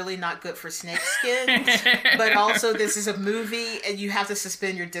that's really not good for snake skin. But also, this is a movie, and you have to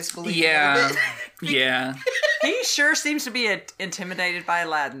suspend your disbelief. Yeah, a little bit. yeah. He sure seems to be intimidated by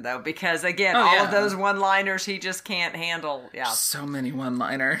Aladdin, though, because again, all of those one-liners he just can't handle. Yeah, so many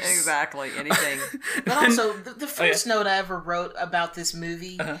one-liners. Exactly, anything. But also, the first note I ever wrote about this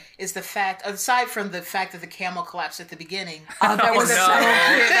movie is the fact, aside from the fact that the camel collapsed at the beginning. That was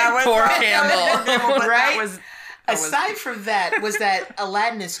poor camel. Right? Aside from that, was that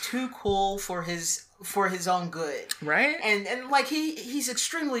Aladdin is too cool for his own good, right? And like he's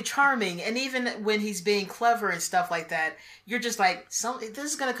extremely charming, and even when he's being clever and stuff like that, you're just like, this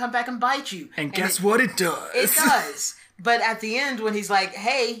is gonna come back and bite you. And guess what it does? It does. But at the end, when he's like,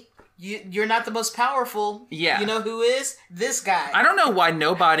 hey, you're not the most powerful. Yeah. You know who is? This guy. I don't know why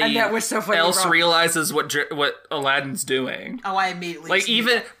nobody else wrong. realizes what Aladdin's doing. Oh, I immediately like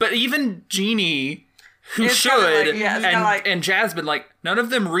even Genie, who it's should, like, and Jasmine, like none of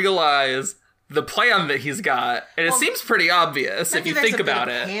them realize the plan that he's got, and it seems pretty obvious if you think about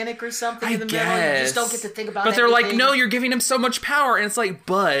it. Panic or something in the middle. You just don't get to think about it. But they're like, no, you're giving him so much power, and it's like,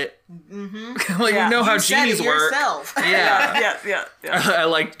 but like you know how genies work. Yeah. Yeah. I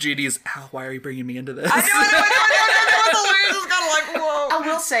like Genie's. Ow, why are you bringing me into this? I know. It's kind of like, whoa. I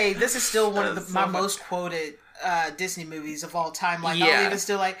will say this is still one of my most quoted Disney movies of all time. Like I'll even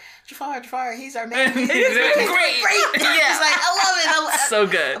still like Jafar, he's our man. He's great. Yeah, it's like I love it. So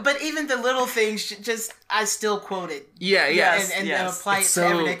good. But even the little things, just I still quote it. Yeah. And apply it to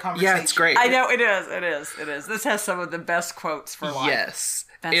everyday conversation. Yeah, it's great. I know it is. This has some of the best quotes for life. Yes.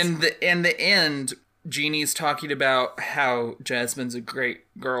 In the end, Genie's talking about how Jasmine's a great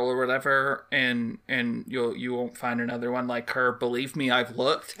girl or whatever, and you won't find another one like her. Believe me, I've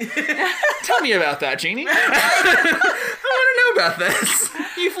looked. Tell me about that, Genie. I want to know about this.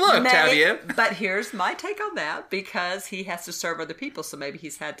 You've looked, have you? But here's my take on that, because he has to serve other people, so maybe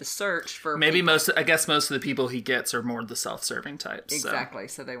he's had to search for people. most of the people he gets are more the self-serving types. Exactly.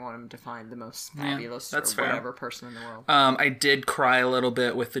 So they want him to find the most fabulous that's or whatever fair. person in the world. I did cry a little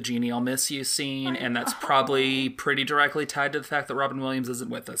bit with the Genie I'll miss you scene, and that's probably pretty directly tied to the fact that Robin Williams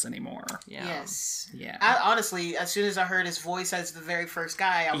isn't with us anymore. Yeah. Yes. Yeah. I honestly, as soon as I heard his voice as the very first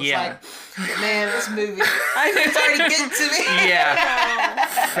guy, I was like, man, this movie, it's already getting to me. Yeah.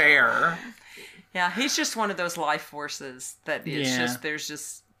 Fair. Yeah, he's just one of those life forces that is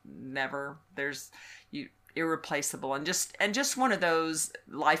irreplaceable, and just one of those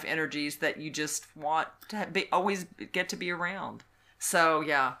life energies that you just want to always get to be around. So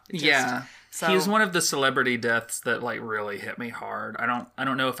yeah. He's one of the celebrity deaths that like really hit me hard. I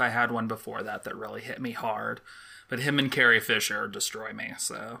don't know if I had one before that really hit me hard, but him and Carrie Fisher destroy me.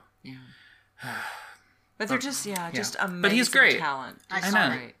 So yeah. But they're just amazing. But he's great. Talent. I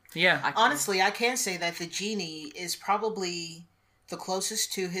know. Great. Yeah. Honestly, I can say that the Genie is probably the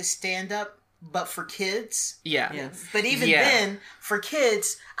closest to his stand-up, but for kids. Yeah. Yes. But even then, for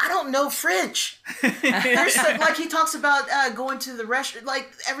kids, I don't know French. There's like he talks about going to the restaurant.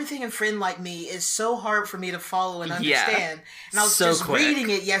 Like everything in Friend Like Me is so hard for me to follow and understand. And I was just reading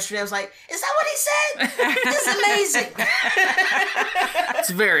it yesterday. I was like, "Is that what he said? This is amazing."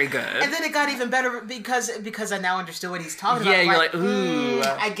 It's very good. And then it got even better because I now understood what he's talking about. Yeah, you're like, ooh,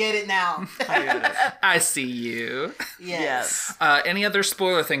 I get it now. I see you. Yes. Any other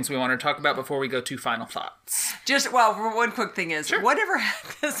spoiler things we want to talk about before before we go to final thoughts? Just, well, one quick thing is, whatever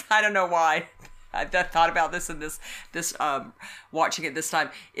happens, I don't know why. I thought about this in this watching it this time,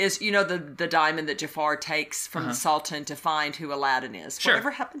 is, the diamond that Jafar takes from the Sultan to find who Aladdin is. Sure.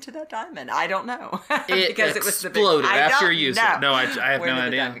 Whatever happened to that diamond? I don't know. It because exploded after you used it. No, I have Where no did the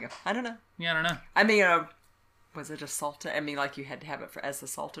idea. diamond go? I don't know. Yeah, I don't know. I mean, was it a sultan? I mean, like you had to have it as a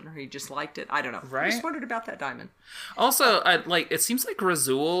sultan, or he just liked it. I don't know. Right. I just wondered about that diamond. Also, it seems like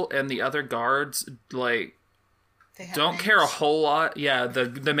Razul and the other guards, like, don't care a whole lot. Yeah,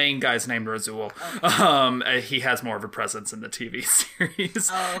 the main guy's named Razul. Okay. He has more of a presence in the TV series.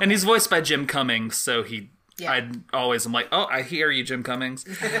 Oh, okay. And he's voiced by Jim Cummings, so I always am like, oh, I hear you, Jim Cummings.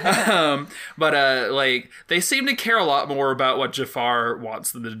 But like, they seem to care a lot more about what Jafar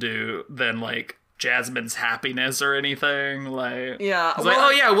wants them to do than, like, Jasmine's happiness or anything. Like, yeah, it's like, oh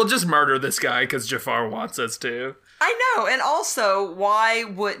yeah, we'll just murder this guy because Jafar wants us to. I know, and also, why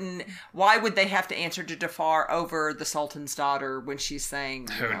would they have to answer to Jafar over the Sultan's daughter when she's saying,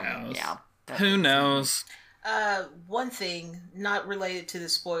 who knows? Yeah, who knows? One thing, not related to the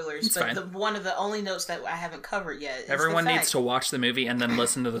spoilers, it's but one of the only notes that I haven't covered yet. Everyone needs to watch the movie and then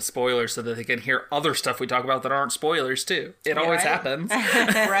listen to the spoilers so that they can hear other stuff we talk about that aren't spoilers too. It always happens,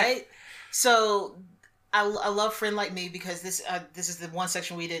 right? So, I love Friend Like Me because this is the one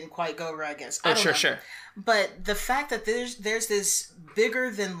section we didn't quite go over, I guess. Sure. But the fact that there's this bigger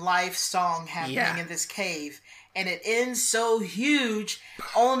than life song happening in this cave, and it ends so huge,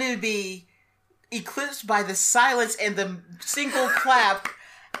 only to be eclipsed by the silence and the single clap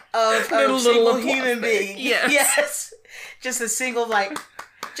of a single human being. Yes. Just a single, like,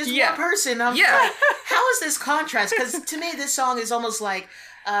 just one person. I'm like, how is this contrast? Because to me, this song is almost like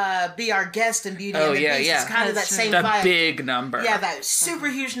Be Our Guest and Beauty and the Beast. It's kind of that same vibe. That big number. Yeah, that super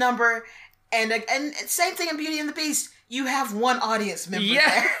huge number. And same thing in Beauty and the Beast. You have one audience member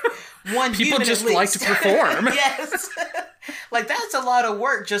there. One people human just at least. like to perform. Yes. Like, that's a lot of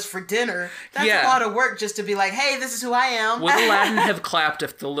work just for dinner. That's a lot of work just to be like, hey, this is who I am. Would Aladdin have clapped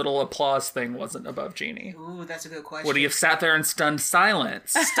if the little applause thing wasn't above Genie? Ooh, that's a good question. Would he have sat there in stunned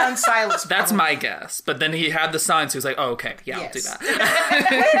silence? Stunned silence. That's my guess. But then he had the sign, so he was like, oh, okay, I'll do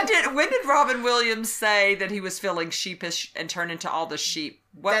that. when did Robin Williams say that he was feeling sheepish and turn into all the sheep?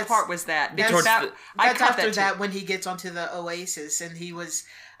 What part was that? That's after that when he gets onto the Oasis and he was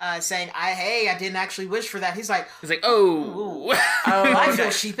saying, I didn't actually wish for that. He's like, I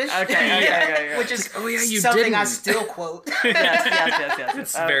feel sheepish. Okay. Which is you something didn't. I still quote. Yes.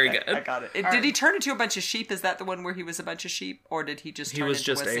 It's very good. I got it. Did he turn into a bunch of sheep? Is that the one where he was a bunch of sheep? Or did he just turn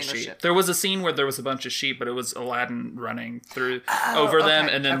into a single sheep? There was a scene where there was a bunch of sheep, but it was Aladdin running through over them,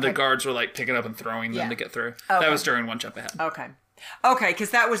 and then the guards were like picking up and throwing them to get through. That was during One Jump Ahead. Okay,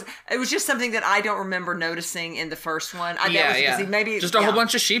 because it was just something that I don't remember noticing in the first one. Just a whole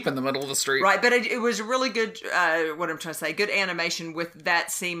bunch of sheep in the middle of the street. Right, but it was really good, what I'm trying to say, good animation with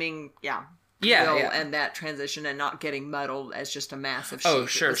that seeming, and that transition and not getting muddled as just a mass of sheep. Oh,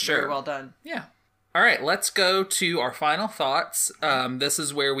 sure. Very well done. Yeah. All right, let's go to our final thoughts. This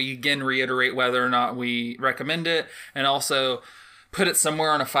is where we again reiterate whether or not we recommend it, and also put it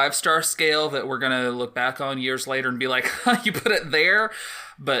somewhere on a 5-star scale that we're going to look back on years later and be like, you put it there?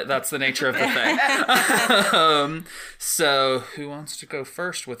 But that's the nature of the thing. So who wants to go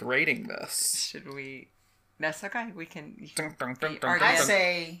first with rating this? Should we? That's okay. We can.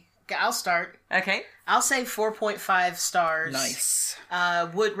 I'll start. Okay. I'll say 4.5 stars. Nice.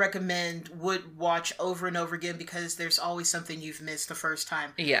 Would recommend, would watch over and over again because there's always something you've missed the first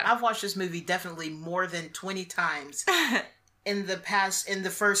time. Yeah. I've watched this movie definitely more than 20 times. In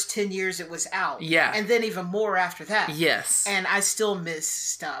the first 10 years it was out. Yeah. And then even more after that. Yes. And I still miss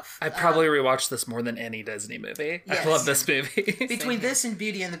stuff. I probably rewatched this more than any Disney movie. Yes. I love this movie. Between this and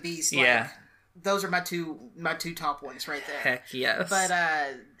Beauty and the Beast, those are my two top ones right there. Heck yes. But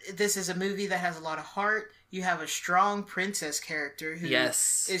this is a movie that has a lot of heart. You have a strong princess character who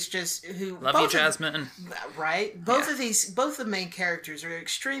is just love you, Jasmine. Right? Both the main characters are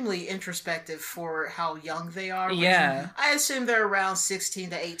extremely introspective for how young they are. Yeah. I assume they're around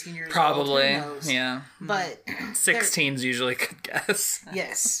 16 to 18 years old. Probably. Who knows? Yeah. But 16's usually a good guess.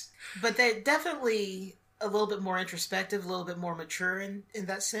 Yes. But they're definitely a little bit more introspective, a little bit more mature in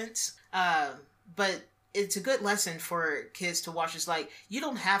that sense. But it's a good lesson for kids to watch. It's like, you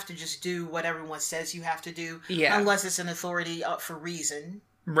don't have to just do what everyone says you have to do unless it's an authority up for reason.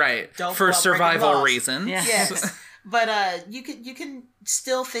 Right. For survival reasons. Yes. But you can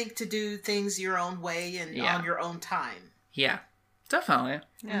still think to do things your own way and on your own time. Yeah. Definitely.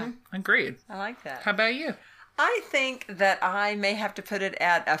 Yeah. Agreed. I like that. How about you? I think that I may have to put it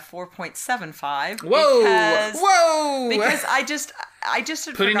at a 4.75. Whoa! Because I just had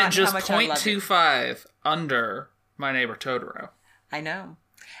putting it forgotten just how much I loved it. 0.25 under My Neighbor Totoro. I know.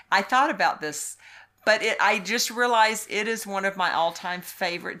 I thought about this, but I just realized it is one of my all-time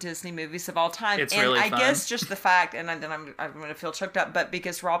favorite Disney movies of all time. It's and really I fun. guess just the fact, and then I'm going to feel choked up, but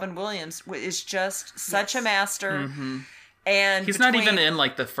because Robin Williams is just such a master. Mm-hmm. And he's not even in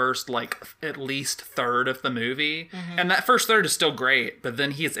like the first at least third of the movie, and that first third is still great, but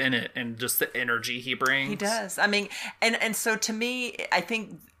then he's in it and just the energy he brings. He does. I mean, and so to me, I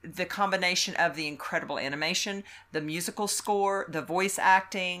think the combination of the incredible animation, the musical score, the voice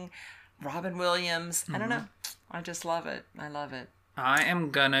acting, Robin Williams, I don't know, I just love it. I love it. I am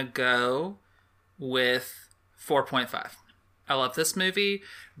gonna go with 4.5. I love this movie.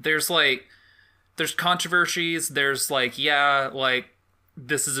 There's controversies. There's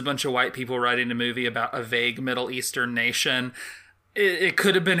this is a bunch of white people writing a movie about a vague Middle Eastern nation. It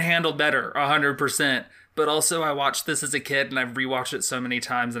could have been handled better, 100%. But also, I watched this as a kid, and I've rewatched it so many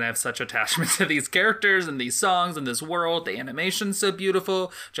times, and I have such attachment to these characters and these songs and this world. The animation's so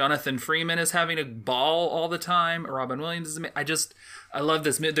beautiful. Jonathan Freeman is having a ball all the time. Robin Williams is amazing. I love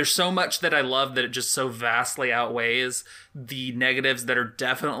this movie. There's so much that I love that it just so vastly outweighs the negatives that are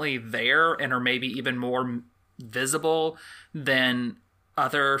definitely there and are maybe even more visible than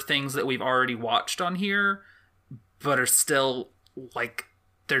other things that we've already watched on here, but are still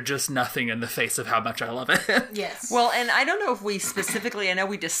they're just nothing in the face of how much I love it. Yes. Well, and I don't know if we specifically, I know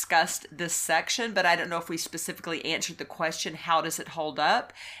we discussed this section, but I don't know if we specifically answered the question, how does it hold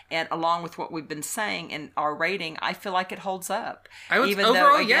up? And along with what we've been saying in our rating, I feel like it holds up. I would, even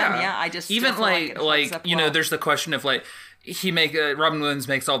overall, though, again, I just even feel like it holds up well. There's the question of Robin Williams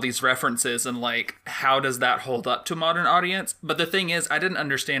makes all these references and how does that hold up to a modern audience? But the thing is, I didn't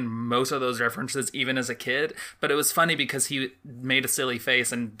understand most of those references even as a kid, but it was funny because he made a silly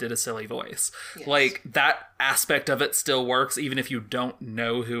face and did a silly voice. Yes. That aspect of it still works even if you don't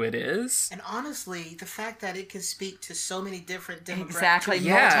know who it is. And honestly, the fact that it can speak to so many different demographics. Exactly,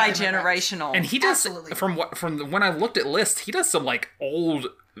 multi-generational. And he does, from when I looked at lists, he does some old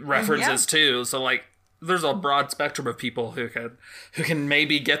references too. So there's a broad spectrum of people who can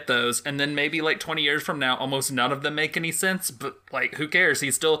maybe get those, and then maybe 20 years from now, almost none of them make any sense, but who cares?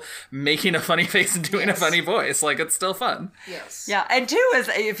 He's still making a funny face and doing a funny voice. It's still fun. Yes. Yeah, and two is,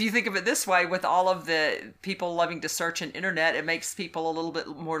 if you think of it this way, with all of the people loving to search on internet, it makes people a little bit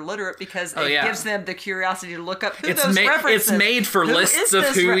more literate because it gives them the curiosity to look up who those references. It's made for lists of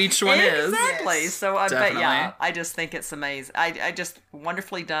who each one is. Exactly. Yes. So, but yeah, I just think it's amazing. I just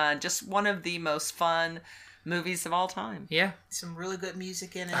wonderfully done. Just one of the most fun movies of all time. Yeah. Some really good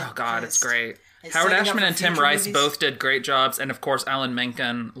music in it. Oh God, it's great. Howard Ashman and Tim Rice both did great jobs, and of course Alan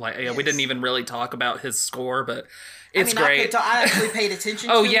Menken. We didn't even really talk about his score, but it's great. I actually paid attention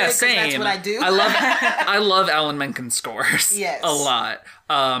to it. Same. That's what I do. I love Alan Menken's scores. Yes. A lot.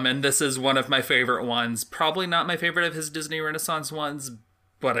 And this is one of my favorite ones. Probably not my favorite of his Disney Renaissance ones,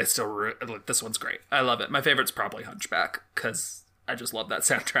 but I still this one's great. I love it. My favorite's probably Hunchback because I just love that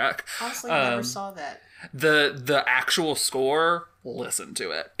soundtrack. Honestly, I never saw that. The actual score, listen to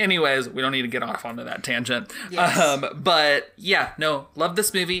it. Anyways, we don't need to get off onto that tangent. Yes. But yeah, no, love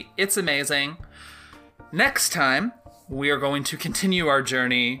this movie. It's amazing. Next time, we are going to continue our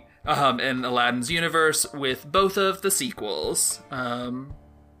journey in Aladdin's universe with both of the sequels.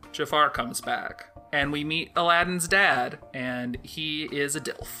 Jafar comes back, and we meet Aladdin's dad, and he is a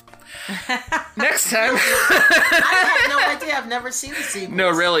DILF. Next time. I had no idea. I've never seen the sequels.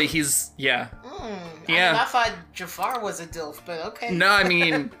 No, really, he's, yeah. I thought Jafar was a DILF, but okay. No, I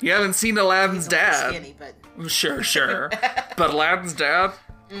mean, you haven't seen Aladdin's dad. Skinny, but... Sure. But Aladdin's dad?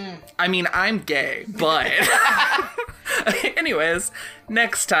 I mean, I'm gay, but... Anyways,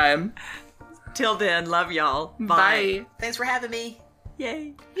 next time. Till then, love y'all. Bye. Thanks for having me.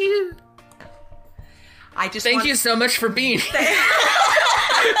 Yay. Thank you so much for being here.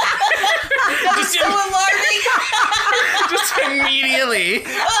 That was so alarming. Just immediately. I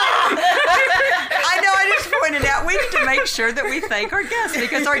know, I just pointed out, we need to make sure that we thank our guests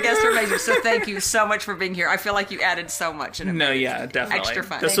because our guests are amazing. So thank you so much for being here. I feel like you added so much. And Definitely. Extra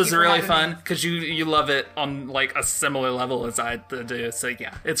fun. This was really fun because you love it on a similar level as I do. So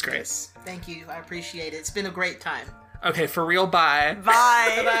yeah, it's great. Yes. Thank you. I appreciate it. It's been a great time. Okay, for real, bye.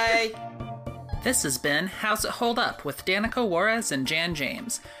 Bye. Bye-bye. This has been How's It Hold Up with Danica Juarez and Jan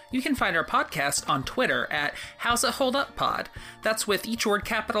James. You can find our podcast on Twitter at How's It Hold Up Pod. That's with each word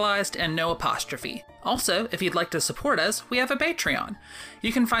capitalized and no apostrophe. Also, if you'd like to support us, we have a Patreon.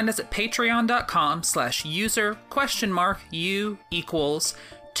 You can find us at patreon.com/user_u equals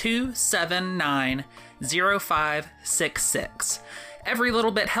 279 0566. Every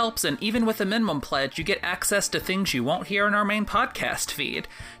little bit helps, and even with a minimum pledge, you get access to things you won't hear in our main podcast feed.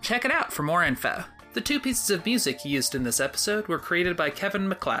 Check it out for more info. The 2 pieces of music used in this episode were created by Kevin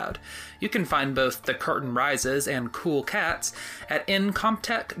MacLeod. You can find both The Curtain Rises and Cool Cats at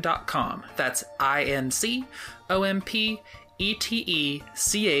incomptech.com. That's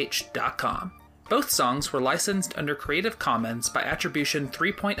INCOMPETECH.com. Both songs were licensed under Creative Commons by Attribution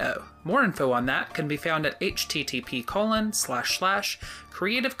 3.0. More info on that can be found at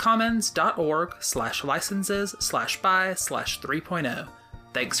http://creativecommons.org/licenses/by/3.0.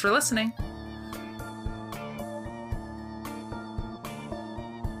 Thanks for listening.